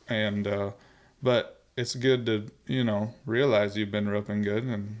 but it's good to realize you've been roping good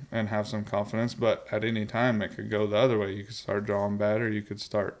and have some confidence. But at any time it could go the other way. You could start drawing bad, or you could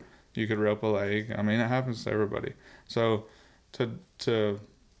rope a leg. I mean, it happens to everybody. So to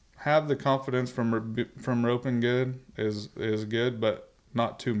have the confidence from roping good is good, but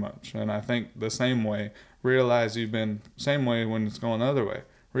not too much. And I think the same way, realize you've been same way when it's going the other way.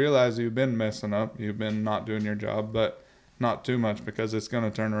 realize you've been messing up, you've been not doing your job, but not too much because it's going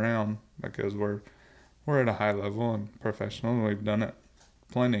to turn around because we're at a high level and professional and we've done it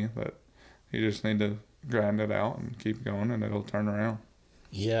plenty, but you just need to grind it out and keep going and it'll turn around.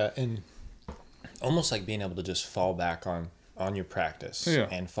 Yeah, and almost like being able to just fall back on your practice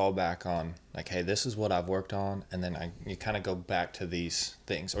and fall back on like, hey, this is what I've worked on, and then you kind of go back to these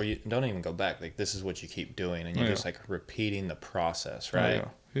things, or you don't even go back, like this is what you keep doing, and you're just like repeating the process, right?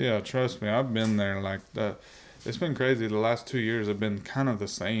 Yeah, trust me, I've been there. Like it's been crazy. The last 2 years have been kind of the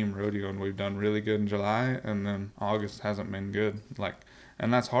same rodeo, and we've done really good in July, and then August hasn't been good. Like,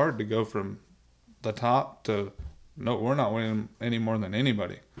 and that's hard to go from the top to no, we're not winning any more than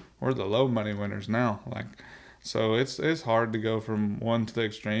anybody. We're the low money winners now. Like, so it's hard to go from one to the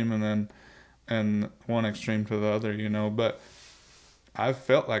extreme and one extreme to the other, you know. But I've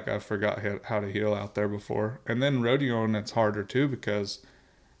felt like I forgot how to heal out there before, and then rodeoing it's harder too because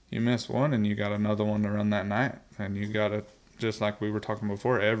you miss one and you got another one to run that night, and you gotta, just like we were talking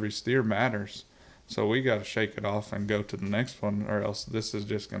before, every steer matters. So we got to shake it off and go to the next one, or else this is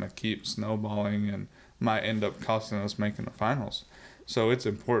just going to keep snowballing and might end up costing us making the finals. So it's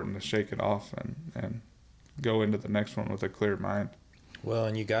important to shake it off and go into the next one with a clear mind. Well,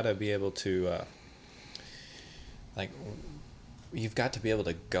 and you got to be able to, you've got to be able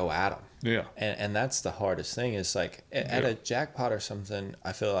to go at them. Yeah. And that's the hardest thing is like at a jackpot or something,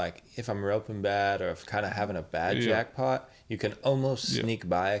 I feel like if I'm roping bad or if kind of having a bad jackpot, you can almost sneak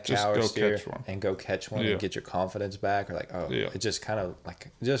by a cow or steer and go catch one and get your confidence back, or like, it just kind of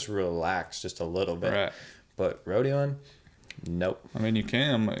like just relax just a little bit. Right. But rodeoing, nope. I mean, you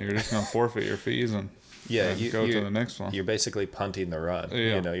can, but you're just going to forfeit your fees and go to the next one. You're basically punting the run.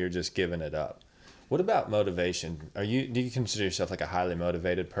 Yeah. You know, you're just giving it up. What about motivation? Do you consider yourself like a highly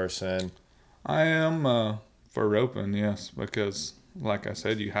motivated person? I am for roping, yes, because like I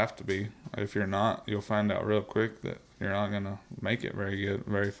said, you have to be. If you're not, you'll find out real quick that you're not gonna make it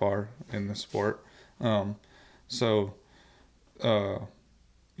very far in the sport. You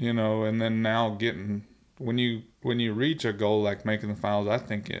know, and then now getting when you reach a goal like making the finals, I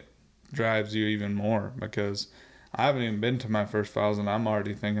think it drives you even more because I haven't even been to my first finals and I'm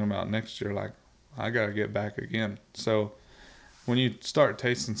already thinking about next year. Like, I gotta get back again. So when you start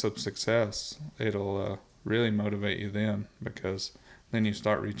tasting some success, it'll really motivate you then, because then you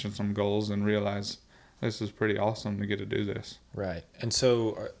start reaching some goals and realize this is pretty awesome to get to do this. Right. And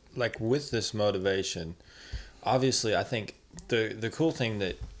so, like, with this motivation, obviously, I think the cool thing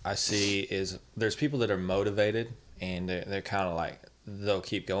that I see is there's people that are motivated and they're kind of like, they'll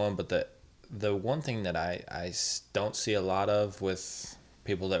keep going. But the one thing that I don't see a lot of with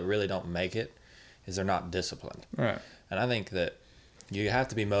people that really don't make it is they're not disciplined. Right. And I think that you have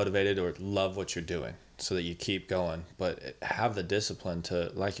to be motivated or love what you're doing so that you keep going, but have the discipline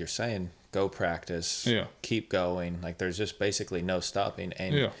to, like you're saying, go practice, keep going. Like, there's just basically no stopping.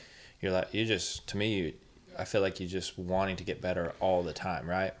 And you're like, to me, I feel like you're just wanting to get better all the time,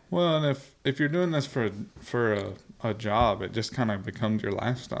 right? Well, and if you're doing this for a job, it just kind of becomes your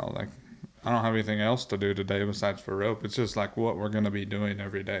lifestyle. Like, I don't have anything else to do today besides for rope. It's just like what we're going to be doing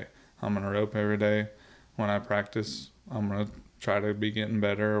every day. I'm going to rope every day. When I practice, I'm going to try to be getting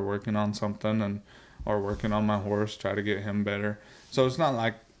better or working on something or working on my horse, try to get him better. So it's not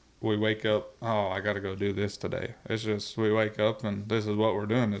like we wake up, oh, I got to go do this today. It's just we wake up and this is what we're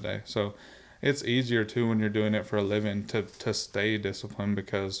doing today. So it's easier too when you're doing it for a living to stay disciplined,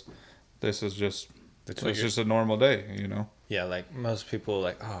 because this is just it's just a normal day, you know. Yeah, like most people,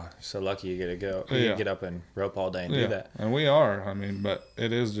 like, oh, so lucky you get up and rope all day and do that. And we are. I mean, but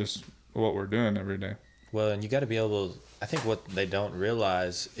it is just what we're doing every day. Well, and you got to be able to, I think what they don't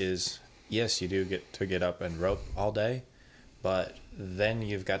realize is, yes, you do get to get up and rope all day, but then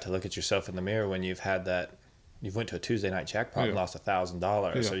you've got to look at yourself in the mirror when you've had that, you went to a Tuesday night jackpot and lost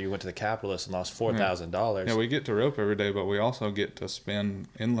 $1,000, or you went to the Capitalist and lost $4,000. Yeah, we get to rope every day, but we also get to spend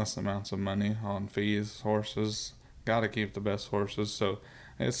endless amounts of money on fees, horses. Got to keep the best horses, so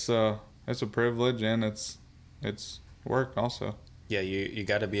it's a privilege, and it's work also. Yeah, you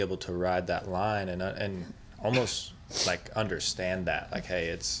got to be able to ride that line and almost like understand that, like, hey,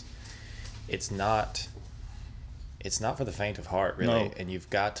 it's not for the faint of heart, really. No. And you've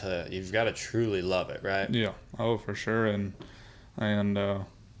got to truly love it, right? Yeah. Oh, for sure. And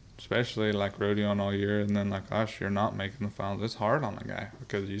especially like rodeoing all year, and then like last year not making the finals, it's hard on a guy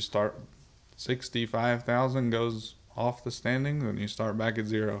because you start 65,000 goes off the standings and you start back at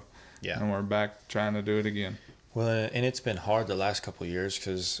zero. Yeah. And we're back trying to do it again. Well, and it's been hard the last couple of years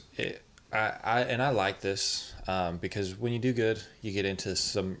because I like this because when you do good, you get into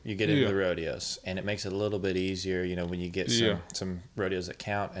Yeah. the rodeos, and it makes it a little bit easier. When you get Yeah. some rodeos that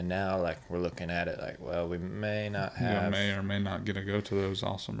count, and now like we're looking at it like, well, we may not Yeah, have. may or may not get to go to those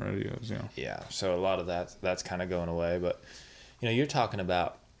awesome rodeos. Yeah. Yeah, so a lot of that's kind of going away, but you're talking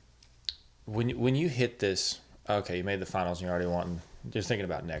about when you hit this. Okay, you made the finals, and you're already wanting. Just thinking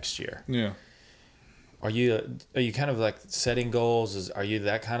about next year. Yeah. Are you kind of like setting goals? Are you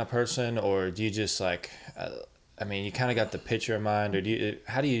that kind of person, or do you just like? I mean, you kind of got the picture in mind, or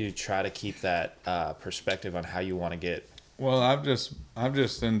how do you try to keep that perspective on how you want to get? Well, I've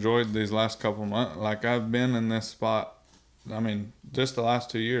just enjoyed these last couple months. Like I've been in this spot. I mean, just the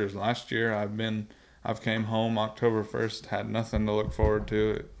last 2 years. Last year I've came home October 1st, had nothing to look forward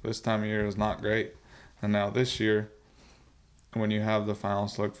to. This time of year is not great, and now this year, when you have the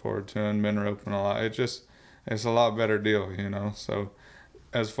finals to look forward to and been roping a lot, it's a lot better deal. So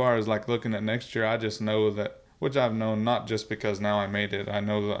as far as like looking at next year, I just know that, which I've known not just because now I made it. I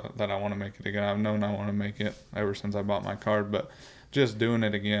know that I want to make it again. I've known I want to make it ever since I bought my card, but just doing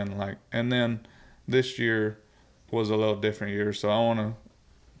it again, like, and then this year was a little different year, so I want to,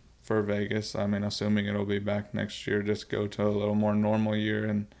 for Vegas. I mean, assuming it'll be back next year, just go to a little more normal year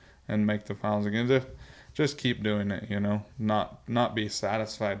and make the finals again. Just keep doing it, not be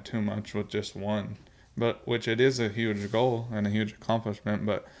satisfied too much with just one, but which it is a huge goal and a huge accomplishment,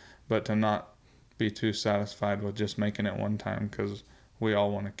 but to not be too satisfied with just making it one time, because we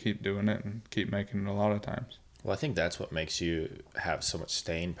all want to keep doing it and keep making it a lot of times. Well, I think that's what makes you have so much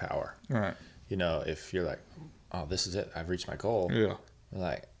staying power. Right. If you're like, oh, this is it, I've reached my goal. Yeah.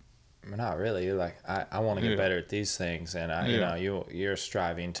 Like, not really. You're like, I want to get better at these things, and you're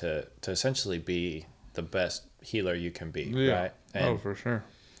striving to essentially be the best healer you can be, right? And, for sure.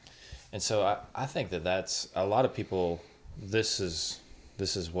 And so I think that's a lot of people. This is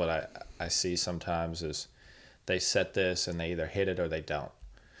what I see sometimes is they set this and they either hit it or they don't,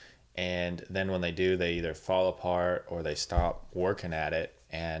 and then when they do, they either fall apart or they stop working at it,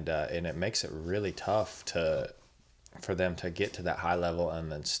 and it makes it really tough for them to get to that high level and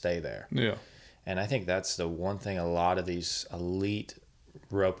then stay there. Yeah. And I think that's the one thing a lot of these elite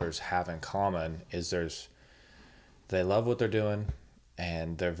ropers have in common is they love what they're doing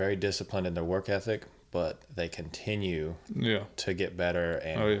and they're very disciplined in their work ethic, but they continue to get better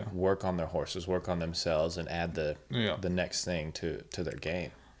and work on their horses, work on themselves, and add the next thing to their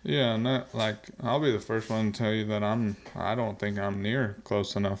game. Yeah, and that, like, I'll be the first one to tell you that I don't think I'm near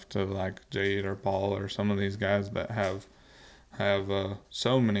close enough to like Jade or Paul or some of these guys that have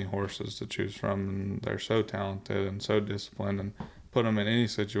so many horses to choose from, and they're so talented and so disciplined, and put them in any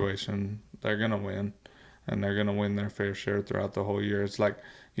situation, they're gonna win, and they're gonna win their fair share throughout the whole year. It's like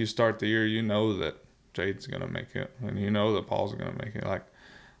you start the year, you know that Jade's gonna make it, and you know that Paul's gonna make it. Like,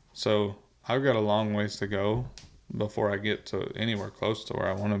 so I've got a long ways to go before I get to anywhere close to where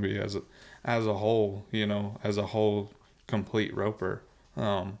I want to be as a whole, as a whole complete roper,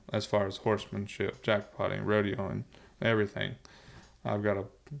 as far as horsemanship, jackpotting, rodeoing, everything.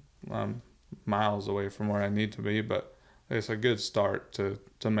 I'm miles away from where I need to be, but it's a good start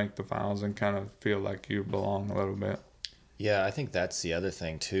to make the finals and kind of feel like you belong a little bit. Yeah, I think that's the other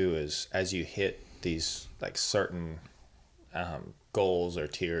thing too, is as you hit these like certain goals or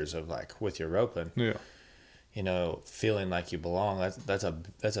tiers of like with your roping, feeling like you belong, that's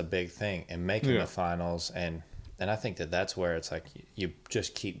a big thing, and making the finals, and I think that's where it's like you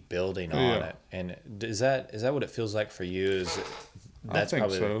just keep building on it. And is that what it feels like for you? I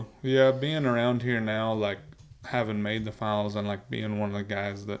think so. Yeah, being around here now, like having made the finals and like being one of the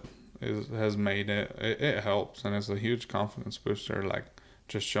guys that has made it helps, and it's a huge confidence booster. Like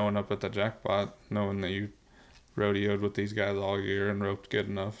just showing up at the jackpot, knowing that you rodeoed with these guys all year and roped good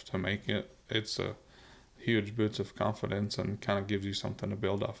enough to make it, it's a huge boost of confidence and kind of gives you something to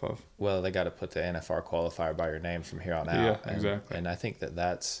build off of. Well, they got to put the NFR qualifier by your name from here on out. Yeah, exactly. And I think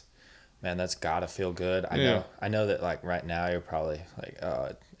that's got to feel good. I know that like right now you're probably like,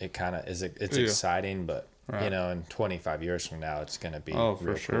 it kind of is. It's exciting, but right. In 25 years from now, it's going to be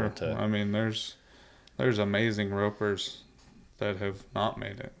for sure. Cool I mean, there's amazing ropers that have not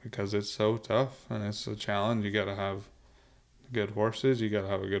made it because it's so tough and it's a challenge. You got to have good horses, you got to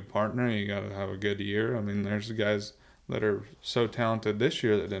have a good partner, you got to have a good year. I mean, there's guys that are so talented this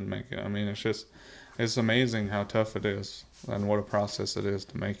year that didn't make it. I mean, it's amazing how tough it is and what a process it is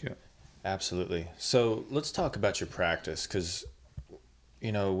to make it. Absolutely. So let's talk about your practice, because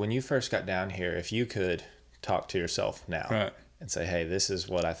when you first got down here, if you could talk to yourself now and say, hey, this is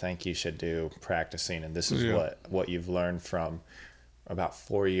what I think you should do practicing, and this is what you've learned from about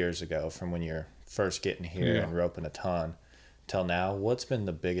 4 years ago, from when you're first getting here and roping a ton, till now, what's been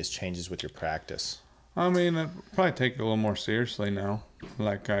the biggest changes with your practice? I mean, I probably take it a little more seriously now.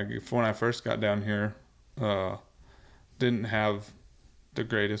 Like when I first got down here, uh, didn't have the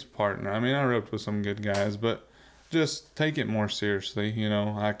greatest partner. I mean, I roped with some good guys, but just take it more seriously. You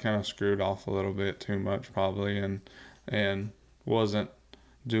know, I kind of screwed off a little bit too much probably, and wasn't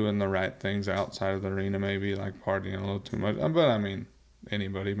doing the right things outside of the arena. Maybe like partying a little too much. But I mean,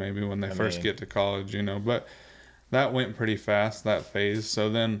 anybody maybe when they first get to college, you know. But that went pretty fast, that phase. So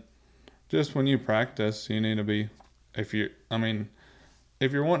then, just when you practice, you need to be, I mean,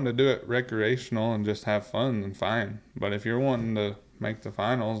 if you're wanting to do it recreational and just have fun, then fine. But if you're wanting to make the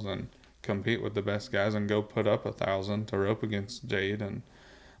finals and compete with the best guys and go put up 1,000 to rope against Jade and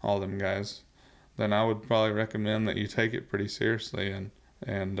all them guys, then I would probably recommend that you take it pretty seriously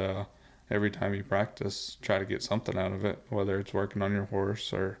and every time you practice, try to get something out of it, whether it's working on your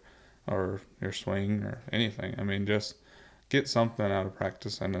horse or your swing or anything. I mean, just get something out of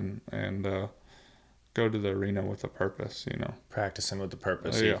practicing and go to the arena with a purpose, you know. Practicing with the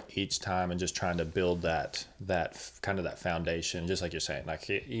purpose each time and just trying to build that kind of that foundation, just like you're saying. Like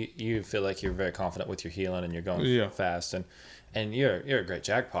you feel like you're very confident with your heeling and you're going fast and you're a great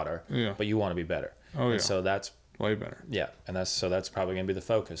jackpotter, but you want to be better. And so that's way better. Yeah, and that's probably going to be the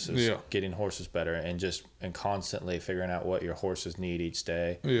focus is getting horses better and constantly figuring out what your horses need each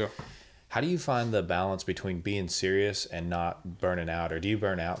day. Yeah. How do you find the balance between being serious and not burning out, or do you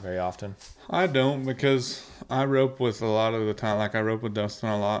burn out very often? I don't, because I rope with a lot of the time. Like I rope with Dustin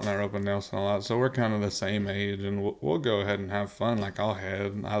a lot and I rope with Nelson a lot, so we're kind of the same age, and we'll go ahead and have fun. Like I'll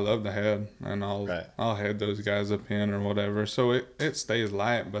head, I love to head, and I'll head those guys a pin or whatever. So it stays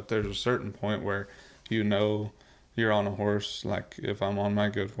light, but there's a certain point where you know you're on a horse. Like if I'm on my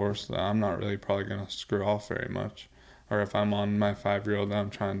good horse, I'm not really probably gonna screw off very much, or if I'm on my 5-year-old that I'm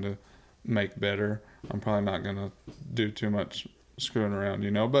trying to make better, I'm probably not gonna do too much screwing around, you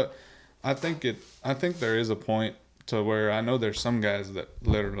know. But I think there is a point to where I know there's some guys that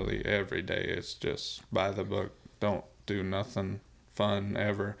literally every day it's just by the book, don't do nothing fun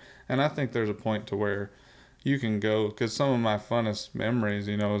ever. And I think there's a point to where you can go, because some of my funnest memories,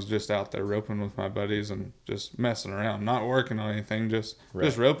 you know, is just out there roping with my buddies and just messing around, not working on anything, just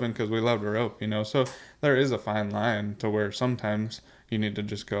roping because we love to rope, you know. So there is a fine line to where sometimes you need to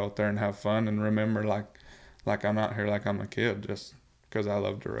just go out there and have fun and remember, like I'm out here like I'm a kid, just because I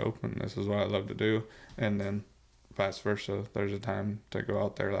love to rope and this is what I love to do. And then vice versa, there's a time to go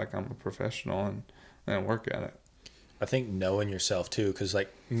out there like I'm a professional and work at it. I think knowing yourself too, because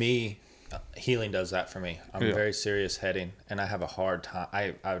like me, heeling does that for me. I'm very serious heading, and I have a hard time.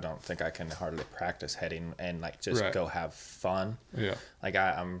 I don't think I can hardly practice heading and like just go have fun. Yeah, like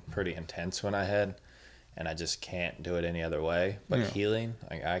I'm pretty intense when I head, and I just can't do it any other way. But heeling,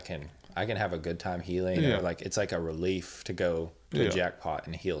 like I can have a good time heeling. Or like it's like a relief to go to a jackpot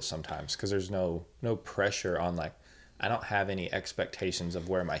and heel sometimes, because there's no pressure on, like I don't have any expectations of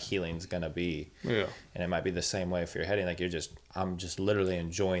where my heeling's gonna be. Yeah. And it might be the same way if you're heading. Like I'm just literally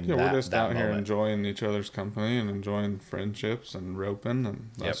enjoying that. Yeah, we're just out here enjoying each other's company and enjoying friendships and roping, and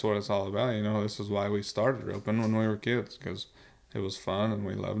that's what it's all about. You know, this is why we started roping when we were kids, because it was fun and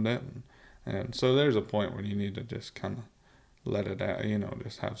we loved it. And so there's a point where you need to just kind of let it out, you know,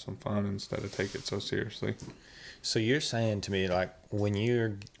 just have some fun instead of take it so seriously. So you're saying to me, like, when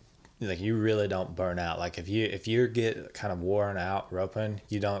you're like, you really don't burn out. Like if you get kind of worn out roping,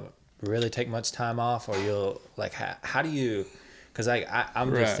 you don't really take much time off, or you'll like, how do you, because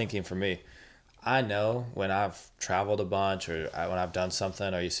I'm just thinking for me, I know when I've traveled a bunch or when I've done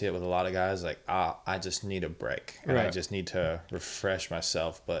something, or you see it with a lot of guys, like, I just need a break and I just need to refresh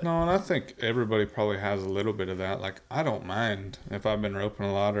myself. But no, and I think everybody probably has a little bit of that. Like I don't mind if I've been roping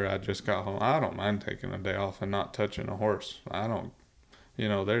a lot or I just got home, I don't mind taking a day off and not touching a horse. I don't. You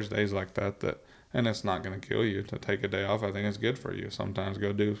know, there's days like that, and it's not going to kill you to take a day off. I think it's good for you. Sometimes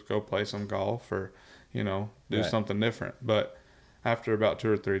go play some golf or, you know, do something different. But after about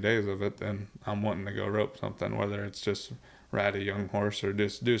 2 or 3 days of it, then I'm wanting to go rope something, whether it's just ride a young horse or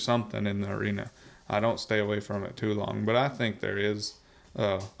just do something in the arena. I don't stay away from it too long. But I think there is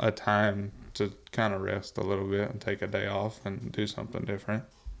a time to kind of rest a little bit and take a day off and do something different.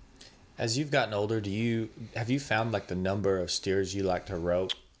 As you've gotten older, have you found like the number of steers you like to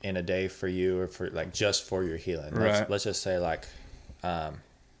rope in a day for you, or for like just for your heeling? Let's just say like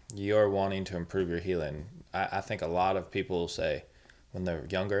you're wanting to improve your heeling. I think a lot of people say when they're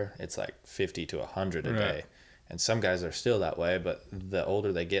younger, it's like 50 to 100 a day. And some guys are still that way, but the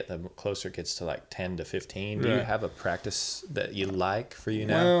older they get, the closer it gets to like 10 to 15. Do you have a practice that you like for you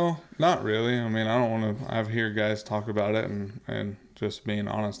now? Well, not really. I mean, I don't want to, I've heard guys talk about it and just being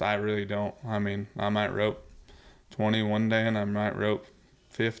honest, I really don't. I mean, I might rope 20 one day and I might rope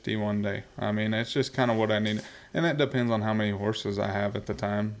 50 one day. I mean, it's just kind of what I need. And it depends on how many horses I have at the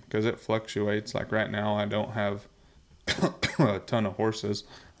time because it fluctuates. Like right now, I don't have a ton of horses.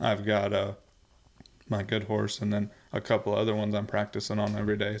 I've got my good horse and then a couple other ones I'm practicing on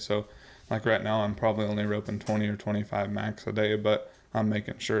every day. So like right now, I'm probably only roping 20 or 25 max a day, but I'm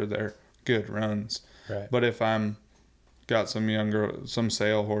making sure they're good runs. Right. But if I'm got some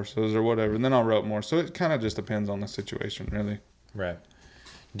sale horses or whatever, then I'll rope more. So it kind of just depends on the situation, really. Right.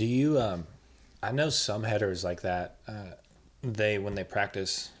 Do you, I know some headers like that, when they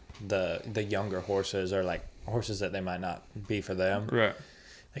practice the younger horses or like horses that they might not be for them. Right.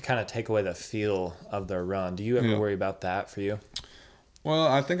 They kind of take away the feel of their run. Do you ever worry about that for you? Well,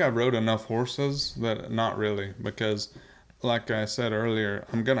 I think I rode enough horses that not really, because like I said earlier,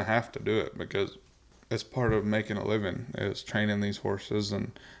 I'm going to have to do it because it's part of making a living is training these horses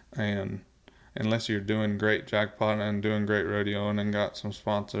and unless you're doing great jackpot and doing great rodeoing and got some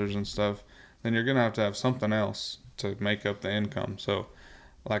sponsors and stuff, then you're going to have something else to make up the income. So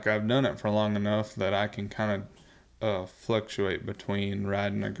like I've done it for long enough that I can kind of fluctuate between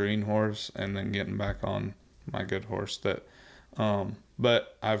riding a green horse and then getting back on my good horse that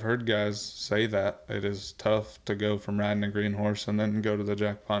but I've heard guys say that it is tough to go from riding a green horse and then go to the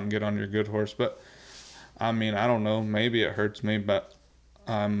jackpot and get on your good horse. But I mean, I don't know. Maybe it hurts me, but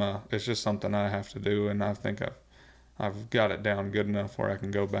it's just something I have to do, and I think I've got it down good enough where I can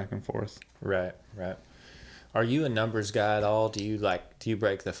go back and forth. Right. Are you a numbers guy at all? Do you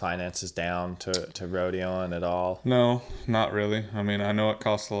break the finances down to rodeoing at all? No, not really. I mean, I know it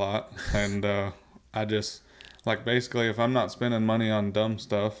costs a lot, and I just like basically if I'm not spending money on dumb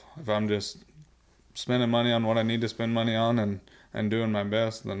stuff, if I'm just spending money on what I need to spend money on and doing my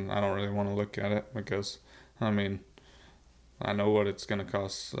best, then I don't really want to look at it because I mean, I know what it's going to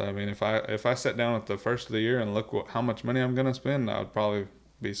cost. I mean, if I sat down at the first of the year and look how much money I'm going to spend, I would probably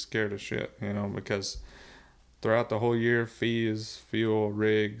be scared of shit, because throughout the whole year, fees, fuel,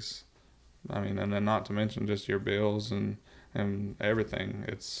 rigs, I mean, and then not to mention just your bills and everything.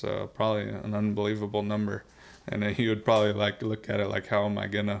 It's probably an unbelievable number. And then you would probably look at it like, how am I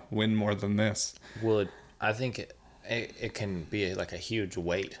going to win more than this? Well, I think it can be like a huge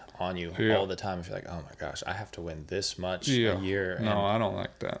weight on you all the time if you're like, oh my gosh, I have to win this much a year. No, I don't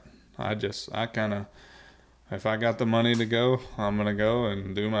like that. I kind of, if I got the money to go, I'm going to go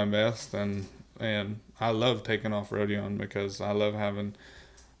and do my best. And I love taking off rodeoing because I love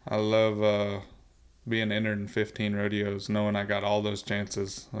being entered in 15 rodeos, knowing I got all those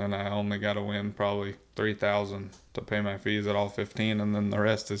chances and I only got to win probably $3,000 to pay my fees at all 15, and then the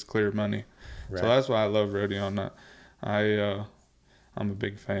rest is clear money. Right. So that's why I love rodeoing. I'm a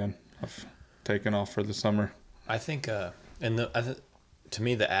big fan of taking off for the summer. I think, to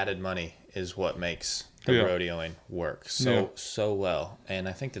me, the added money is what makes the rodeoing work so well, and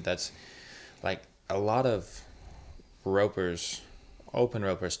I think that's like a lot of ropers. Open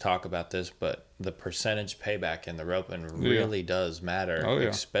ropers talk about this, but the percentage payback in the roping really does matter,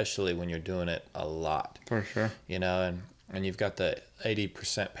 especially when you're doing it a lot. For sure. And you've got the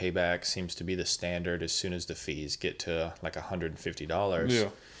 80% payback seems to be the standard as soon as the fees get to like $150. Yeah.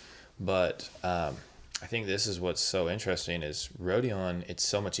 But I think this is what's so interesting is rodeoing, it's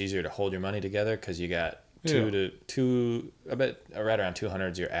so much easier to hold your money together because you got I bet right around 200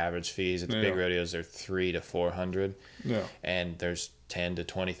 is your average fees. At the big rodeos, they're 300 to 400. Yeah. And there's 10 to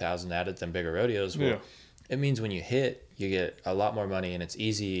 20,000 added than bigger rodeos. Well, it means when you hit, you get a lot more money, and it's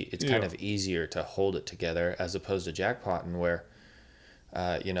easy. It's kind of easier to hold it together as opposed to jackpotting where,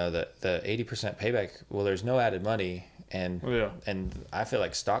 the 80% payback. Well, there's no added money, and I feel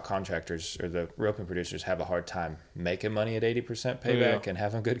like stock contractors or the roping producers have a hard time making money at 80% payback and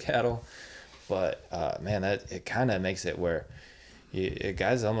having good cattle. But man, it kind of makes it where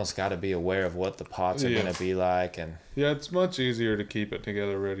guys almost got to be aware of what the pots are going to be like, and it's much easier to keep it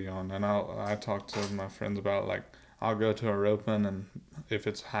together rodeoing. And I talk to my friends about like I'll go to a roping, and if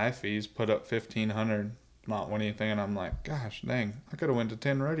it's high fees, put up $1,500, not win anything, and I'm like, gosh dang, I could have went to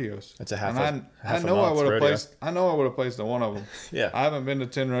 10 rodeos. It's a half. I know I would have placed at one of them. Yeah, I haven't been to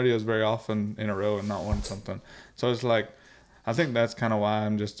 10 rodeos very often in a row and not won something. So it's like. I think that's kind of why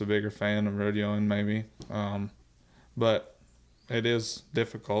I'm just a bigger fan of rodeoing, maybe. But it is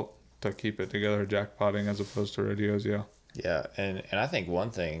difficult to keep it together, jackpotting as opposed to rodeos, Yeah, and I think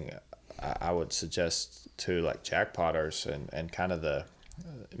one thing I would suggest to like jackpotters and kind of the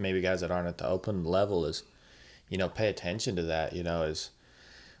maybe guys that aren't at the open level is, pay attention to that. Is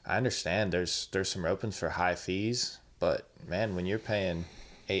I understand there's some opens for high fees, but man, when you're paying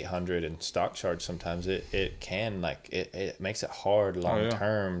 800 in stock charge sometimes, it can like it makes it hard long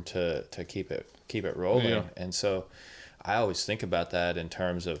term to keep it rolling. Yeah. And so I always think about that in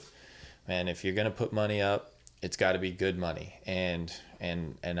terms of, man, if you're gonna put money up, it's got to be good money, and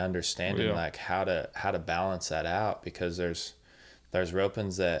understanding like how to balance that out, because there's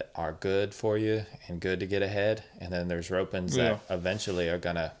ropings that are good for you and good to get ahead, and then there's ropings that eventually are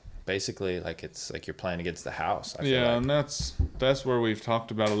gonna basically, like, it's like you're playing against the house. I feel like. And that's where we've talked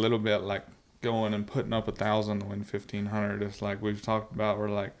about a little bit, like going and putting up 1,000 to win 1,500. It's like we've talked about, we're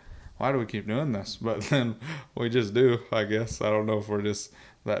like, why do we keep doing this? But then we just do, I guess. I don't know if we're just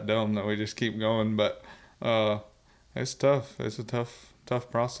that dumb that we just keep going, but it's tough. It's a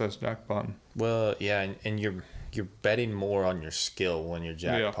tough process, jackpotting. Well, yeah, and you're betting more on your skill when you're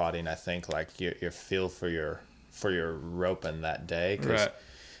jackpotting. I think, like, your feel for your roping that day. 'Cause, right.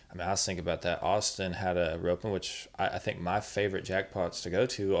 I mean, I was thinking about that. Austin had a roping, which I think my favorite jackpots to go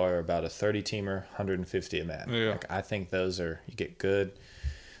to are about a 30-teamer, 150 a man. Yeah. Like, I think those are, you get good.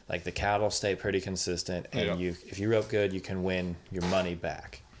 Like, the cattle stay pretty consistent, and if you rope good, you can win your money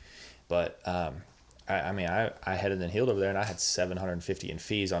back. But I mean, I headed and healed over there, and I had 750 in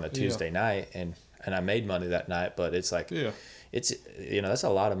fees on a Tuesday night, and I made money that night. But it's like, it's, that's a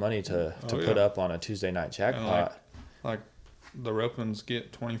lot of money to put up on a Tuesday night jackpot. Like the ropings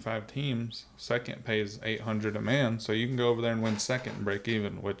get 25 teams. Second pays 800 a man, so you can go over there and win second and break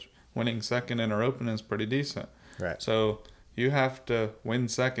even. Which winning second in a roping is pretty decent. Right. So you have to win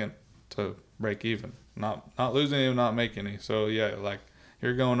second to break even. Not lose any, not make any. So yeah, like,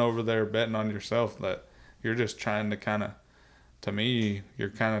 you're going over there betting on yourself, that you're just trying to kind of, to me, you're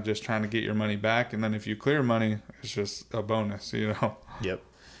kind of just trying to get your money back. And then if you clear money, it's just a bonus, Yep.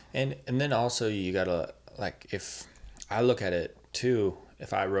 And then also you got to, like, if I look at it too,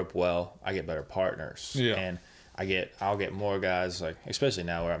 if I rope well, I get better partners. Yeah. And I'll get more guys, like, especially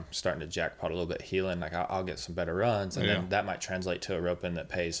now where I'm starting to jackpot a little bit healing, like I'll get some better runs, and then that might translate to a roping that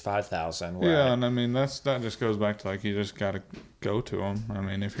pays 5,000. And I mean, that just goes back to, like, you just got to go to them. I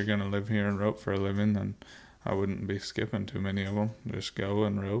mean, if you're going to live here and rope for a living, then I wouldn't be skipping too many of them. Just go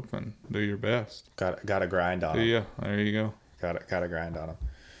and rope and do your best. Got to grind on them. Yeah, there you go. Got to grind on them.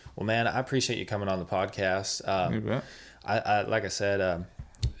 Well, man, I appreciate you coming on the podcast. You bet. I like I said,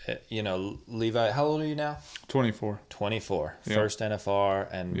 Levi, how old are you now? 24. 24. Yep. First NFR,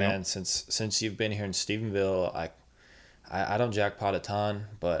 and man, since you've been here in Stephenville, I don't jackpot a ton,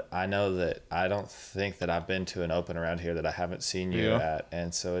 but I know that I don't think that I've been to an open around here that I haven't seen you at,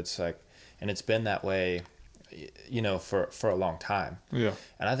 and so it's like, and it's been that way, for a long time. Yeah.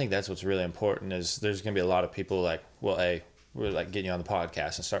 And I think that's what's really important, is there's going to be a lot of people like, well, hey, we're like getting you on the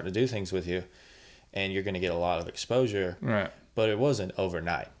podcast and starting to do things with you, and you're going to get a lot of exposure. Right. But it wasn't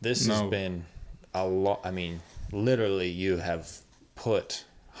overnight. This has been a lot. I mean, literally, you have put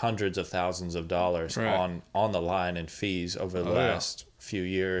hundreds of thousands of dollars on the line in fees over the last few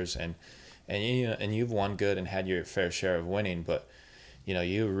years, and you've won good and had your fair share of winning. But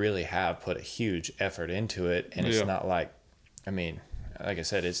you really have put a huge effort into it, and it's not like, I mean, like I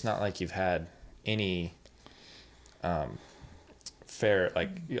said, it's not like you've had any fair, like,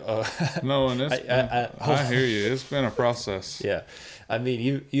 no, and I hear you. It's been a process. Yeah, I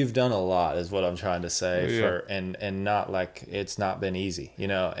mean, you've done a lot, is what I'm trying to say. And not like it's not been easy,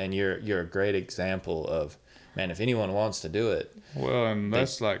 and you're a great example of, man, if anyone wants to do it. Well, and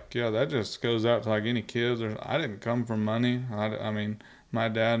that's that just goes out to, like, any kids. I didn't come from money. I mean, my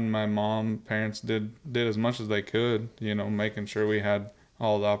dad and my mom, parents did as much as they could, making sure we had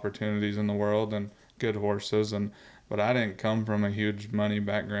all the opportunities in the world and good horses, but I didn't come from a huge money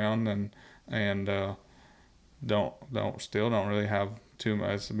background, and don't really have too much.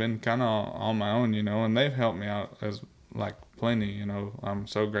 It's been kind of on my own, and they've helped me out as, like, plenty. I'm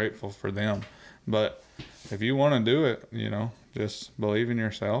so grateful for them. But if you want to do it, just believe in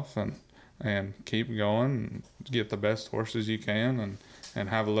yourself and keep going, and get the best horses you can, and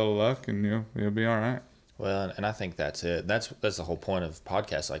have a little luck, and you'll be all right. Well, and I think that's it. That's the whole point of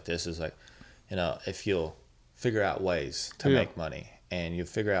podcasts like this, is like, if you'll figure out ways to make money, and you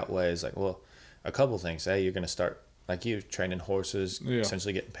figure out ways, like, well, a couple things. Hey, you're going to start, like, you training horses,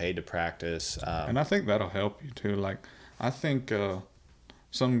 essentially getting paid to practice. And I think that'll help you too. Like, I think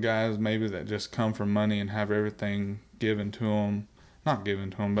some guys maybe that just come from money and have everything given to them, not given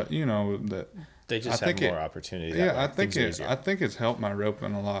to them, but that they just have more opportunity. I think it's helped my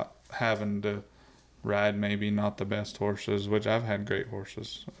roping a lot, having to ride maybe not the best horses, which I've had great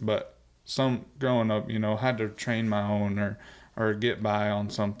horses, but some growing up, had to train my own or get by on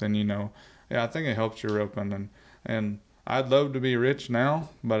something, I think it helps your roping, and I'd love to be rich now,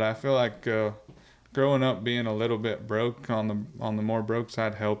 but I feel like growing up being a little bit broke on the more broke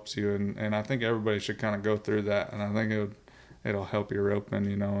side helps you, and I think everybody should kind of go through that, and I think it'll help your roping,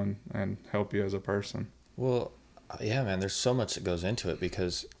 and help you as a person. Well, yeah, man, there's so much that goes into it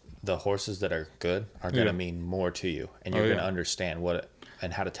because the horses that are good are going to Yeah. mean more to you, and Oh you're going to yeah. understand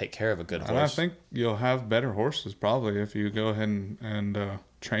and how to take care of a good And I horse. think you'll have better horses probably if you go ahead and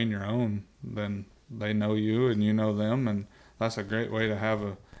train your own. Then they know you and you know them, and that's a great way to have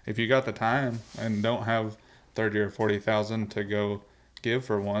a. If you got the time and don't have 30 or 40,000 to go give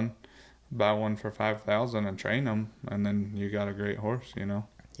for one, buy one for 5,000 and train them, and then you got a great horse.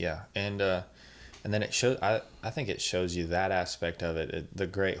 Yeah, and then it shows. I think it shows you that aspect of it, the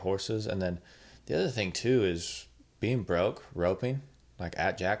great horses, and then the other thing too is being broke roping, like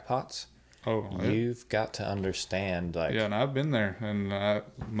at jackpots. Oh, yeah. You've got to understand, like, Yeah, and I've been there, and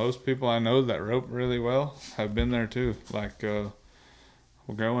most people I know that rope really well have been there too. Like, well,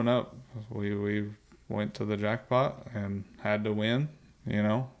 growing up, we went to the jackpot and had to win.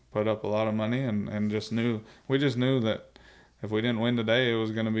 Put up a lot of money, and just knew that if we didn't win today, it was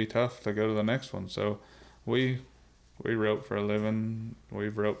going to be tough to go to the next one. So, we rope for a living.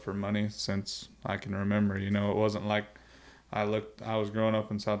 We've roped for money since I can remember. It wasn't like I was growing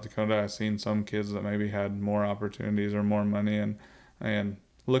up in South Dakota. I seen some kids that maybe had more opportunities or more money, and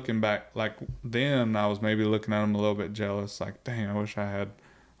looking back, like then I was maybe looking at them a little bit jealous, like, dang, I wish I had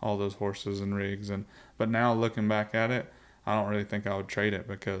all those horses and rigs. But now looking back at it, I don't really think I would trade it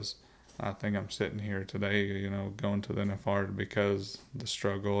because I think I'm sitting here today, going to the NFR because the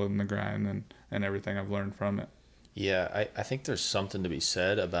struggle and the grind and everything I've learned from it. yeah, I think there's something to be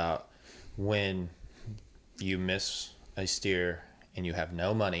said about when you miss a steer and you have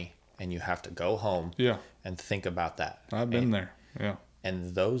no money and you have to go home Yeah, and think about that. I've been there. Yeah,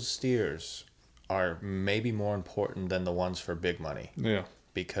 And those steers are maybe more important than the ones for big money yeah,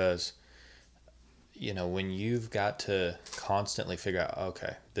 because, when you've got to constantly figure out,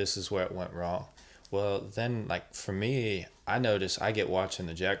 okay, this is where it went wrong. Well, then, like, for me, I notice I get watching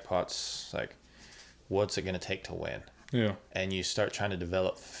the jackpots, like, what's it going to take to win? yeah, And you start trying to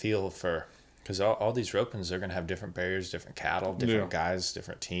develop feel for, because all these ropings, they're going to have different barriers, different cattle, different guys,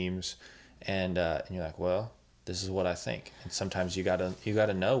 different teams. And you're like, well, this is what I think. And sometimes you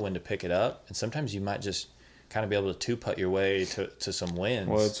gotta know when to pick it up, and sometimes you might just kind of be able to two-putt your way to some wins.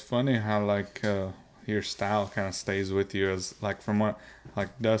 Well, it's funny how your style kind of stays with you as from what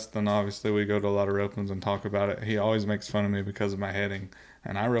Dustin. Obviously, we go to a lot of ropings and talk about it. He always makes fun of me because of my heading,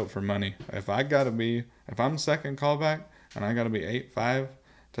 and I rope for money. If I'm second callback and I gotta be 8-5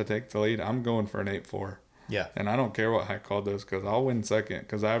 to take the lead, I'm going for an 8-4. Yeah. And I don't care what high call does because I'll win second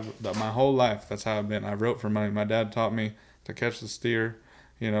because my whole life that's how I've been. I wrote for money. My dad taught me to catch the steer,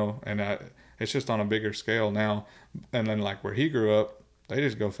 and it's just on a bigger scale now. And then like where he grew up, they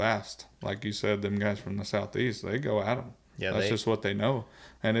just go fast. Like you said, them guys from the southeast, they go at them. Yeah, That's just what they know.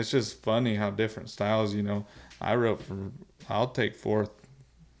 And it's just funny how different styles. I'll take fourth.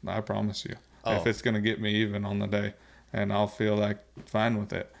 I promise you, if it's gonna get me even on the day, and I'll feel like fine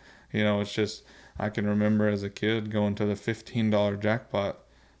with it. It's just. I can remember as a kid going to the $15 jackpot,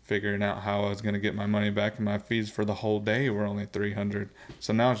 figuring out how I was going to get my money back, and my fees for the whole day were only $300.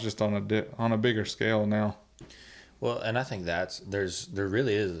 So now it's just on a bigger scale now. Well, and I think there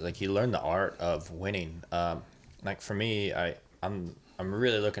really is, like, you learn the art of winning. Like for me, I'm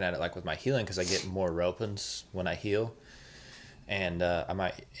really looking at it like with my heeling because I get more ropings when I heel, and I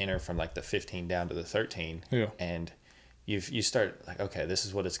might enter from like the 15 down to the 13. Yeah. And you start like, okay, this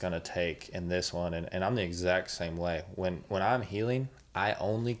is what it's going to take in this one. And I'm the exact same way. When I'm healing, I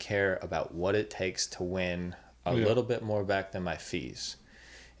only care about what it takes to win a little bit more back than my fees.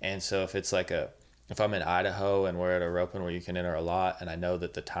 And so if it's if I'm in Idaho and we're at a roping where you can enter a lot and I know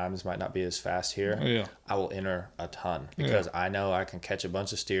that the times might not be as fast here, I will enter a ton because I know I can catch a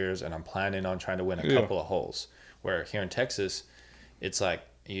bunch of steers and I'm planning on trying to win a couple of holes. Where here in Texas, it's like,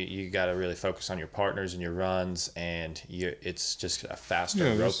 you got to really focus on your partners and your runs, and it's just a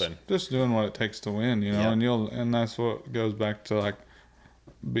faster roping. Just doing what it takes to win, and that's what goes back to like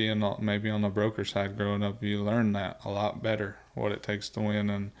being maybe on the broker side growing up. You learn that a lot better, what it takes to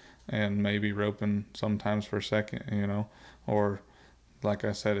win, and maybe roping sometimes for second, or like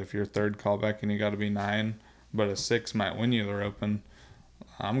I said, if you're third callback and you got to be 9, but a 6 might win you the roping.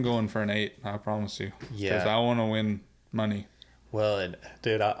 I'm going for an 8, I promise you, because I want to win money. Well, and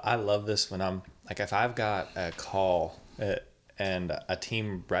dude, I love this when I'm like, if I've got a call and a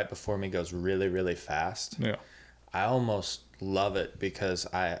team right before me goes really, really fast. Yeah. I almost love it because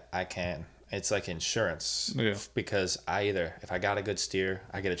I can, it's like insurance. Yeah. Because if I got a good steer,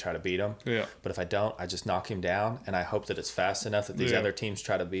 I get to try to beat him. Yeah. But if I don't, I just knock him down, and I hope that it's fast enough that these Yeah. other teams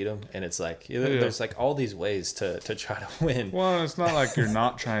try to beat him. And it's like, there's like all these ways to try to win. Well, it's not like you're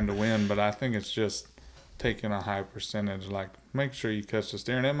not trying to win, but I think it's just taking a high percentage. Like, make sure you catch the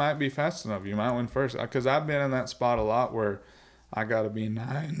steer, and it might be fast enough. You might win first. Because I've been in that spot a lot where I got to be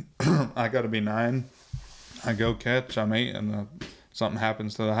 9. I got to be 9. I go catch, I'm 8, and something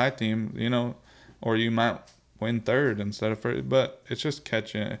happens to the high team, or you might win third instead of first. But it's just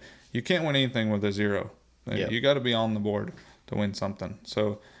catching. You can't win anything with a 0. Yep. You got to be on the board to win something.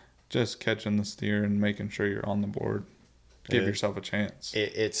 So just catching the steer and making sure you're on the board. Give yourself a chance.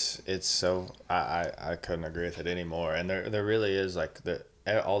 It's so I couldn't agree with it anymore. And there really is like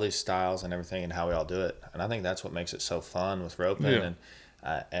all these styles and everything and how we all do it. And I think that's what makes it so fun with roping.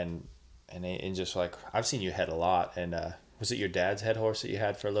 And just like I've seen you head a lot. And was it your dad's head horse that you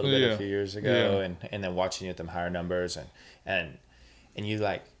had for a little bit a few years ago? Yeah. And then watching you at them higher numbers and you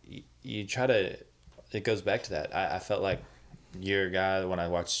like you try to. It goes back to that. I felt like you're a guy when I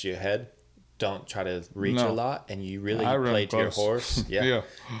watched you head. Don't try to reach a lot, and you really played to your horse,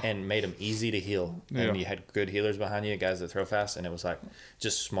 and made them easy to heel. And you had good healers behind you, guys that throw fast, and it was like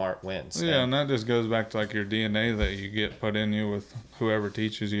just smart wins. Yeah, and that just goes back to like your DNA that you get put in you with whoever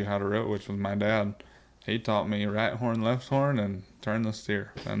teaches you how to rope, which was my dad. He taught me right horn, left horn, and turn the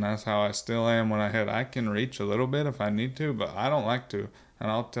steer, and that's how I still am when I head. I can reach a little bit if I need to, but I don't like to, and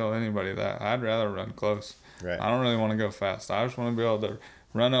I'll tell anybody that. I'd rather run close. Right. I don't really want to go fast. I just want to be able to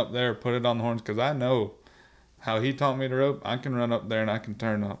run up there, put it on the horns, because I know how he taught me to rope. I can run up there and I can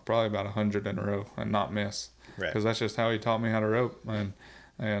turn up probably about 100 in a row and not miss. Right. Because that's just how he taught me how to rope.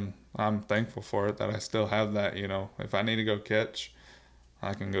 And I'm thankful for it that I still have that, If I need to go catch,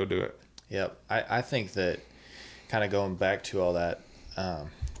 I can go do it. Yep. I think that kind of going back to all that,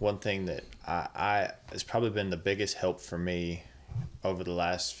 one thing that I has probably been the biggest help for me over the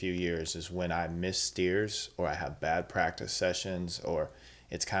last few years is when I miss steers or I have bad practice sessions or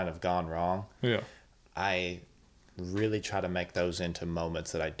it's kind of gone wrong. Yeah. I really try to make those into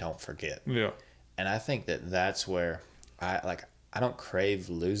moments that I don't forget. Yeah. And I think that that's where I don't crave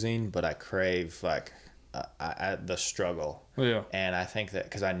losing, but I crave the struggle. Yeah. And I think that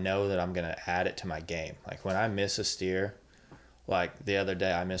because I know that I'm going to add it to my game. Like when I miss a steer, like the other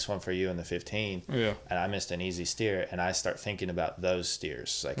day I missed one for you in the 15 and I missed an easy steer and I start thinking about those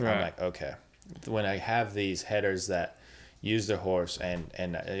steers. Like I'm like, okay, when I have these headers that use their horse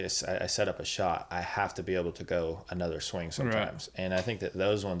and I set up a shot, I have to be able to go another swing sometimes. Right. And I think that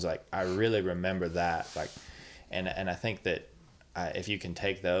those ones, like I really remember that, like, and I think that if you can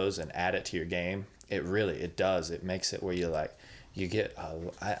take those and add it to your game, it does. It makes it where you get,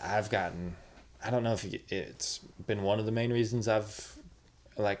 I've gotten, I don't know if it's been one of the main reasons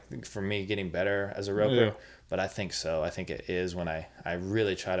for me getting better as a roper, but I think so. I think it is when I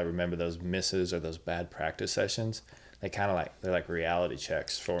really try to remember those misses or those bad practice sessions. They're like reality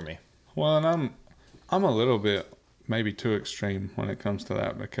checks for me. Well, and I'm a little bit maybe too extreme when it comes to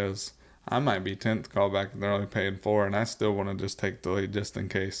that because I might be 10th callback and they're only paying 4 and I still want to just take the lead just in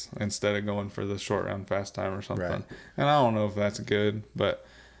case instead of going for the short round fast time or something. Right. And I don't know if that's good, but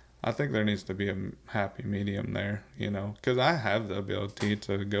I think there needs to be a happy medium there, because I have the ability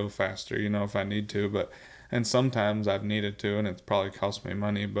to go faster, if I need to, and sometimes I've needed to, and it's probably cost me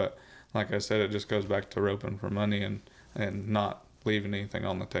money, but like I said, it just goes back to roping for money and not leaving anything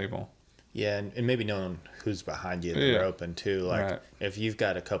on the table. Yeah, and maybe knowing who's behind you in the roping too. Like if you've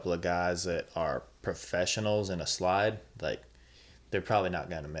got a couple of guys that are professionals in a slide, like they're probably not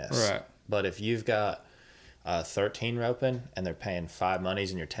going to miss. Right. But if you've got 13 roping and they're paying 5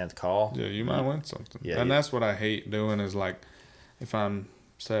 monies in your 10th call, you might win something. Yeah, and that's what I hate doing is like if I'm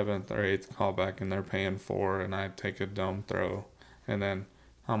 7th or 8th callback and they're paying 4 and I take a dumb throw and then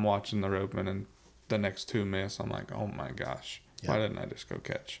I'm watching the roping and the next 2 miss, I'm like, oh my gosh, why didn't I just go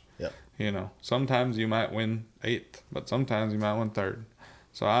catch? Yep. Sometimes you might win 8th, but sometimes you might win 3rd.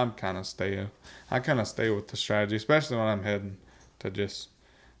 So I kind of stay with the strategy, especially when I'm heading to just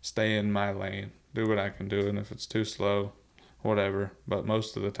stay in my lane, do what I can do, and if it's too slow, whatever. But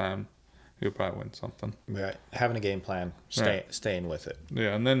most of the time, you'll probably win something. Right. Having a game plan, staying with it.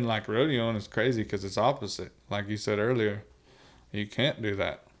 Yeah, and then like rodeoing is crazy because it's opposite. Like you said earlier, you can't do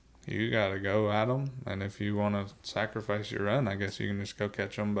that. You got to go at them, and if you want to sacrifice your run, I guess you can just go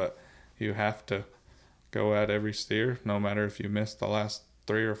catch them, but you have to go at every steer, no matter if you miss the last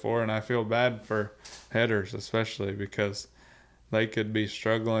 3 or 4, and I feel bad for headers especially because they could be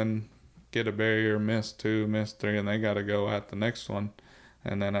struggling, get a barrier, miss 2, miss 3, and they got to go at the next one,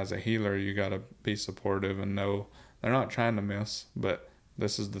 and then as a healer, you got to be supportive and know they're not trying to miss, but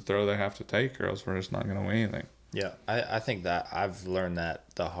this is the throw they have to take, or else we're just not going to win anything. Yeah, I think that I've learned that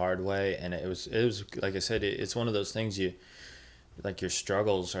the hard way, and it was like I said, it's one of those things like your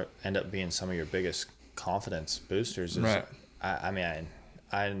struggles end up being some of your biggest confidence boosters. Right. I mean,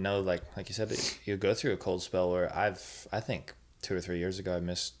 I know like you said, you go through a cold spell where I think 2 or 3 years ago I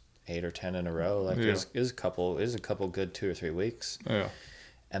missed 8 or 10 in a row. Like it was a couple good 2 or 3 weeks. Yeah.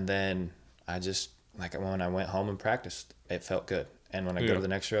 And then I just, like when I went home and practiced, it felt good. And when I go to the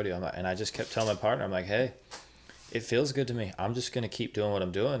next rodeo, and I just kept telling my partner, I'm like, hey, it feels good to me. I'm just going to keep doing what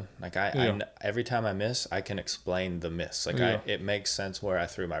I'm doing. Like I every time I miss, I can explain the miss. Like it makes sense where I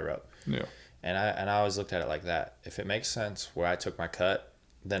threw my rope. Yeah. And I always looked at it like that. If it makes sense where I took my cut,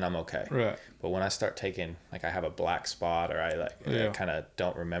 then I'm okay. Right. But when I start taking, like I have a black spot, or I kind of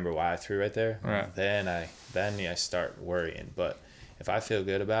don't remember why I threw right there, then I start worrying. But if I feel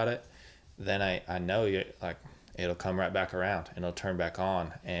good about it, then I know it'll come right back around and it'll turn back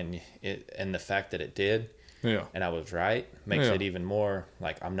on. And the fact that it did, and I was right, makes it even more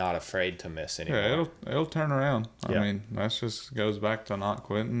like I'm not afraid to miss anymore. Yeah, it'll turn around. I mean, that just goes back to not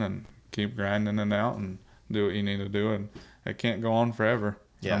quitting and keep grinding it out and do what you need to do, and it can't go on forever.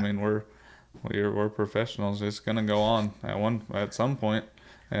 Yeah. I mean, we're professionals. It's gonna go on at some point,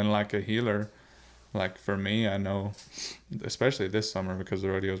 and like a healer, like for me, I know, especially this summer because the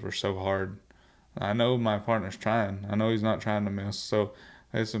rodeos were so hard. I know my partner's trying. I know he's not trying to miss. So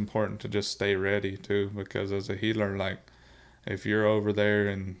it's important to just stay ready too, because as a healer, like if you're over there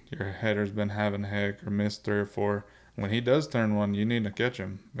and your header's been having heck or missed 3 or 4, when he does turn one, you need to catch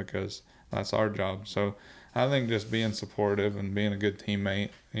him, because that's our job. So I think just being supportive and being a good teammate,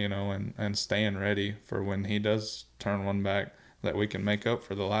 and staying ready for when he does turn one back, that we can make up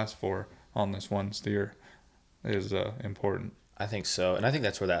for the last 4 on this one steer is important. I think so. And I think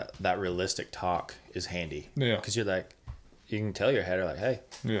that's where that realistic talk is handy. Yeah. Because you're like, you can tell your header like, hey,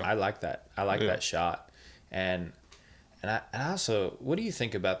 I like that. I like that shot. And I also, what do you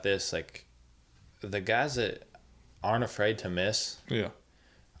think about this? Like the guys that aren't afraid to miss. Yeah.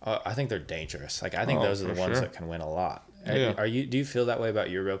 I think they're dangerous. Like I think those are the ones that can win a lot. Yeah. Do you feel that way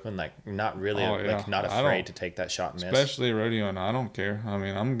about your roping? Like not really, not afraid to take that shot and miss. Especially rodeo, and I don't care. I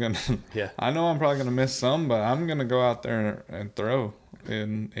mean, I'm gonna. Yeah. I know I'm probably gonna miss some, but I'm gonna go out there and throw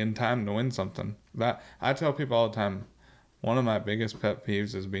in time to win something. That I tell people all the time. One of my biggest pet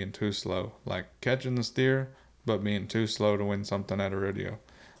peeves is being too slow, like catching the steer, but being too slow to win something at a rodeo.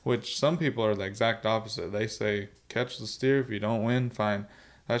 Which some people are the exact opposite. They say catch the steer. If you don't win, fine.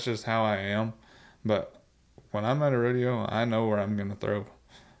 That's just how I am. But when I'm at a rodeo, I know where I'm going to throw.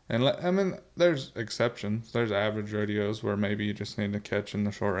 And I mean, there's exceptions. There's average rodeos where maybe you just need to catch in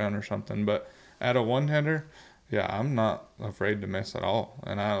the short round or something. But at a one-header, I'm not afraid to miss at all.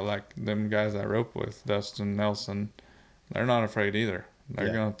 And I like them guys I rope with, Dustin, Nelson, they're not afraid either.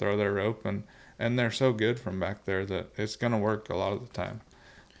 They're going to throw their rope, and they're so good from back there that it's going to work a lot of the time.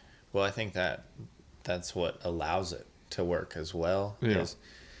 Well, I think that's what allows it to work as well. Yeah. Is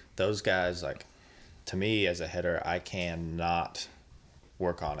those guys, like, to me as a hitter, I cannot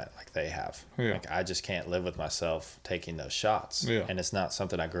work on it like they have. Yeah. Like I just can't live with myself taking those shots. Yeah. And it's not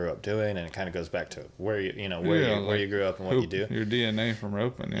something I grew up doing, and it kind of goes back to where you grew up and what you do. Your DNA from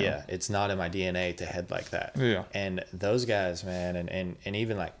roping. Yeah, it's not in my DNA to head like that. Yeah. And those guys, man, and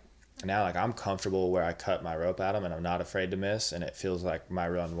even like now, like I'm comfortable where I cut my rope at them and I'm not afraid to miss, and it feels like my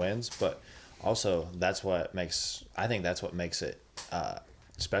run wins. But also that's what makes it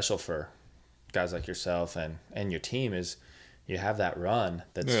special for guys like yourself and your team is you have that run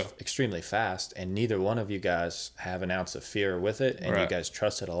that's extremely fast, and neither one of you guys have an ounce of fear with it, and you guys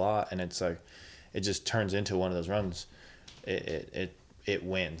trust it a lot, and it's like it just turns into one of those runs. It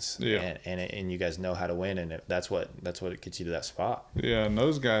wins, and you guys know how to win, and that's what it gets you to that spot. Yeah, and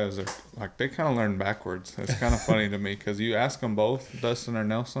those guys are like they kind of learn backwards. It's kind of funny to me because you ask them both, Dustin or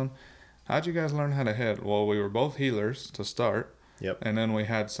Nelson, how'd you guys learn how to head? Well, we were both healers to start. Yep. And then we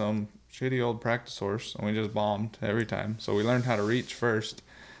had some shitty old practice horse, and we just bombed every time. So we learned how to reach first.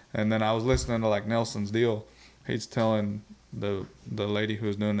 And then I was listening to like Nelson's deal. He's telling the lady who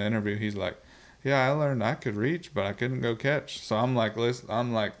was doing the interview, he's like, yeah, I learned I could reach, but I couldn't go catch. So I'm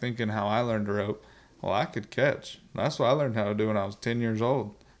like thinking how I learned to rope. Well, I could catch. That's what I learned how to do when I was 10 years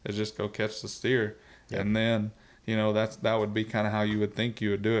old, is just go catch the steer. Yep. And then, that would be kind of how you would think you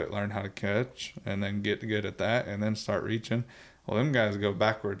would do it. Learn how to catch and then get good at that and then start reaching. Well, them guys go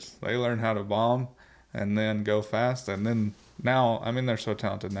backwards. They learn how to bomb and then go fast. And then now, I mean, they're so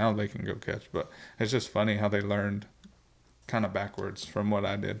talented now they can go catch. But it's just funny how they learned kind of backwards from what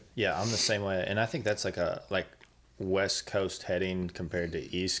I did. Yeah, I'm the same way. And I think that's like West Coast heading compared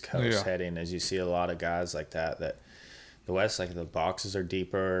to East Coast heading, as you see a lot of guys like that the West, like the boxes are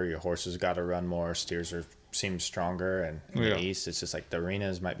deeper, your horses got to run more, steers seem stronger, and in Yeah. the East, it's just like the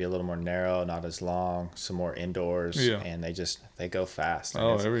arenas might be a little more narrow, not as long, some more indoors, Yeah. and they go fast. And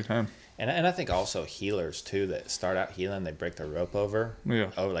Oh, every time. and I think also healers too that start out healing, they break the rope over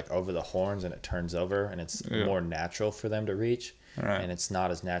Yeah. over the horns, and it turns over, and it's Yeah. more natural for them to reach. Right. And it's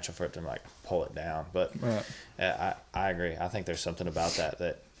not as natural for it to like pull it down. But Right. I agree. I think there's something about that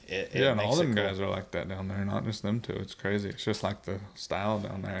it Yeah, and makes all them it cool. guys are like that down there, not just them two. It's crazy. It's just like the style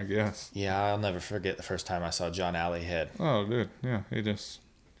down there, I guess. Yeah, I'll never forget the first time I saw John Alley head. Oh, dude. Yeah, he just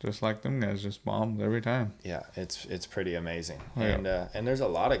like them guys, just bombed every time. Yeah, it's pretty amazing. Yeah. And there's a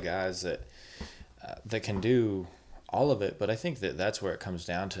lot of guys that can do all of it, but I think that's where it comes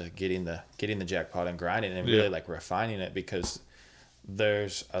down to getting the jackpot and grinding and really Yeah. like refining it, because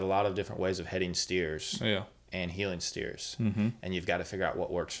there's a lot of different ways of heading steers Yeah. and healing steers, Mm-hmm. and you've got to figure out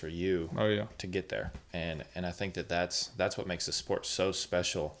what works for you Oh, yeah. to get there. And I think that's what makes the sport so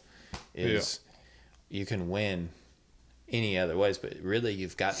special is you can win any other ways, but really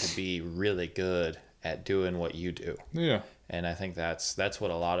you've got to be really good at doing what you do. Yeah. And I think that's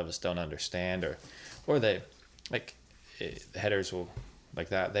what a lot of us don't understand, or they like headers will like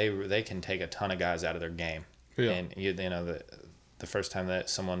that. They can take a ton of guys out of their game. Yeah. And you know the first time that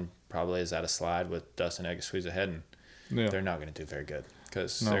someone probably is at a slide with Dustin Eggesqueeze ahead, and Yeah. they're not going to do very good,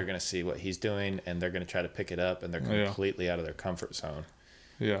 because No. they're going to see what he's doing and they're going to try to pick it up, and they're Yeah. completely out of their comfort zone.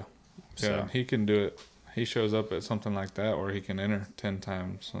 Yeah. So Yeah, and he can do it. He shows up at something like that where he can enter 10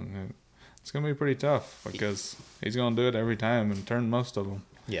 times. And it's going to be pretty tough because he's going to do it every time and turn most of them.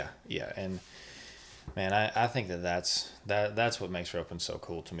 yeah, and man, I think that's what makes roping so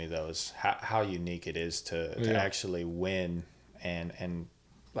cool to me, though, is how unique it is to Yeah. actually win and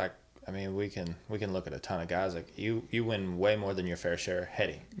like, I mean, we can look at a ton of guys like you win way more than your fair share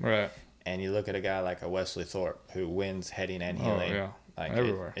heading, Right. and you look at a guy like a Wesley Thorpe who wins heading and Oh, healing. yeah. Like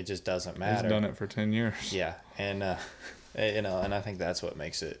Everywhere. it just doesn't matter. He's done it for 10 years. Yeah, and you know, and I think that's what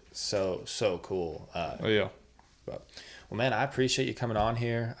makes it so cool. Oh, yeah. But well, man, I appreciate you coming on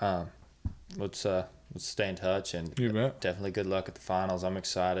here. Let's stay in touch, and You bet. definitely good luck at the finals. I'm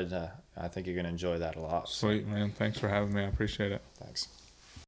excited. I think you're gonna enjoy that a lot. Sweet, man. Thanks for having me. I appreciate it. Thanks.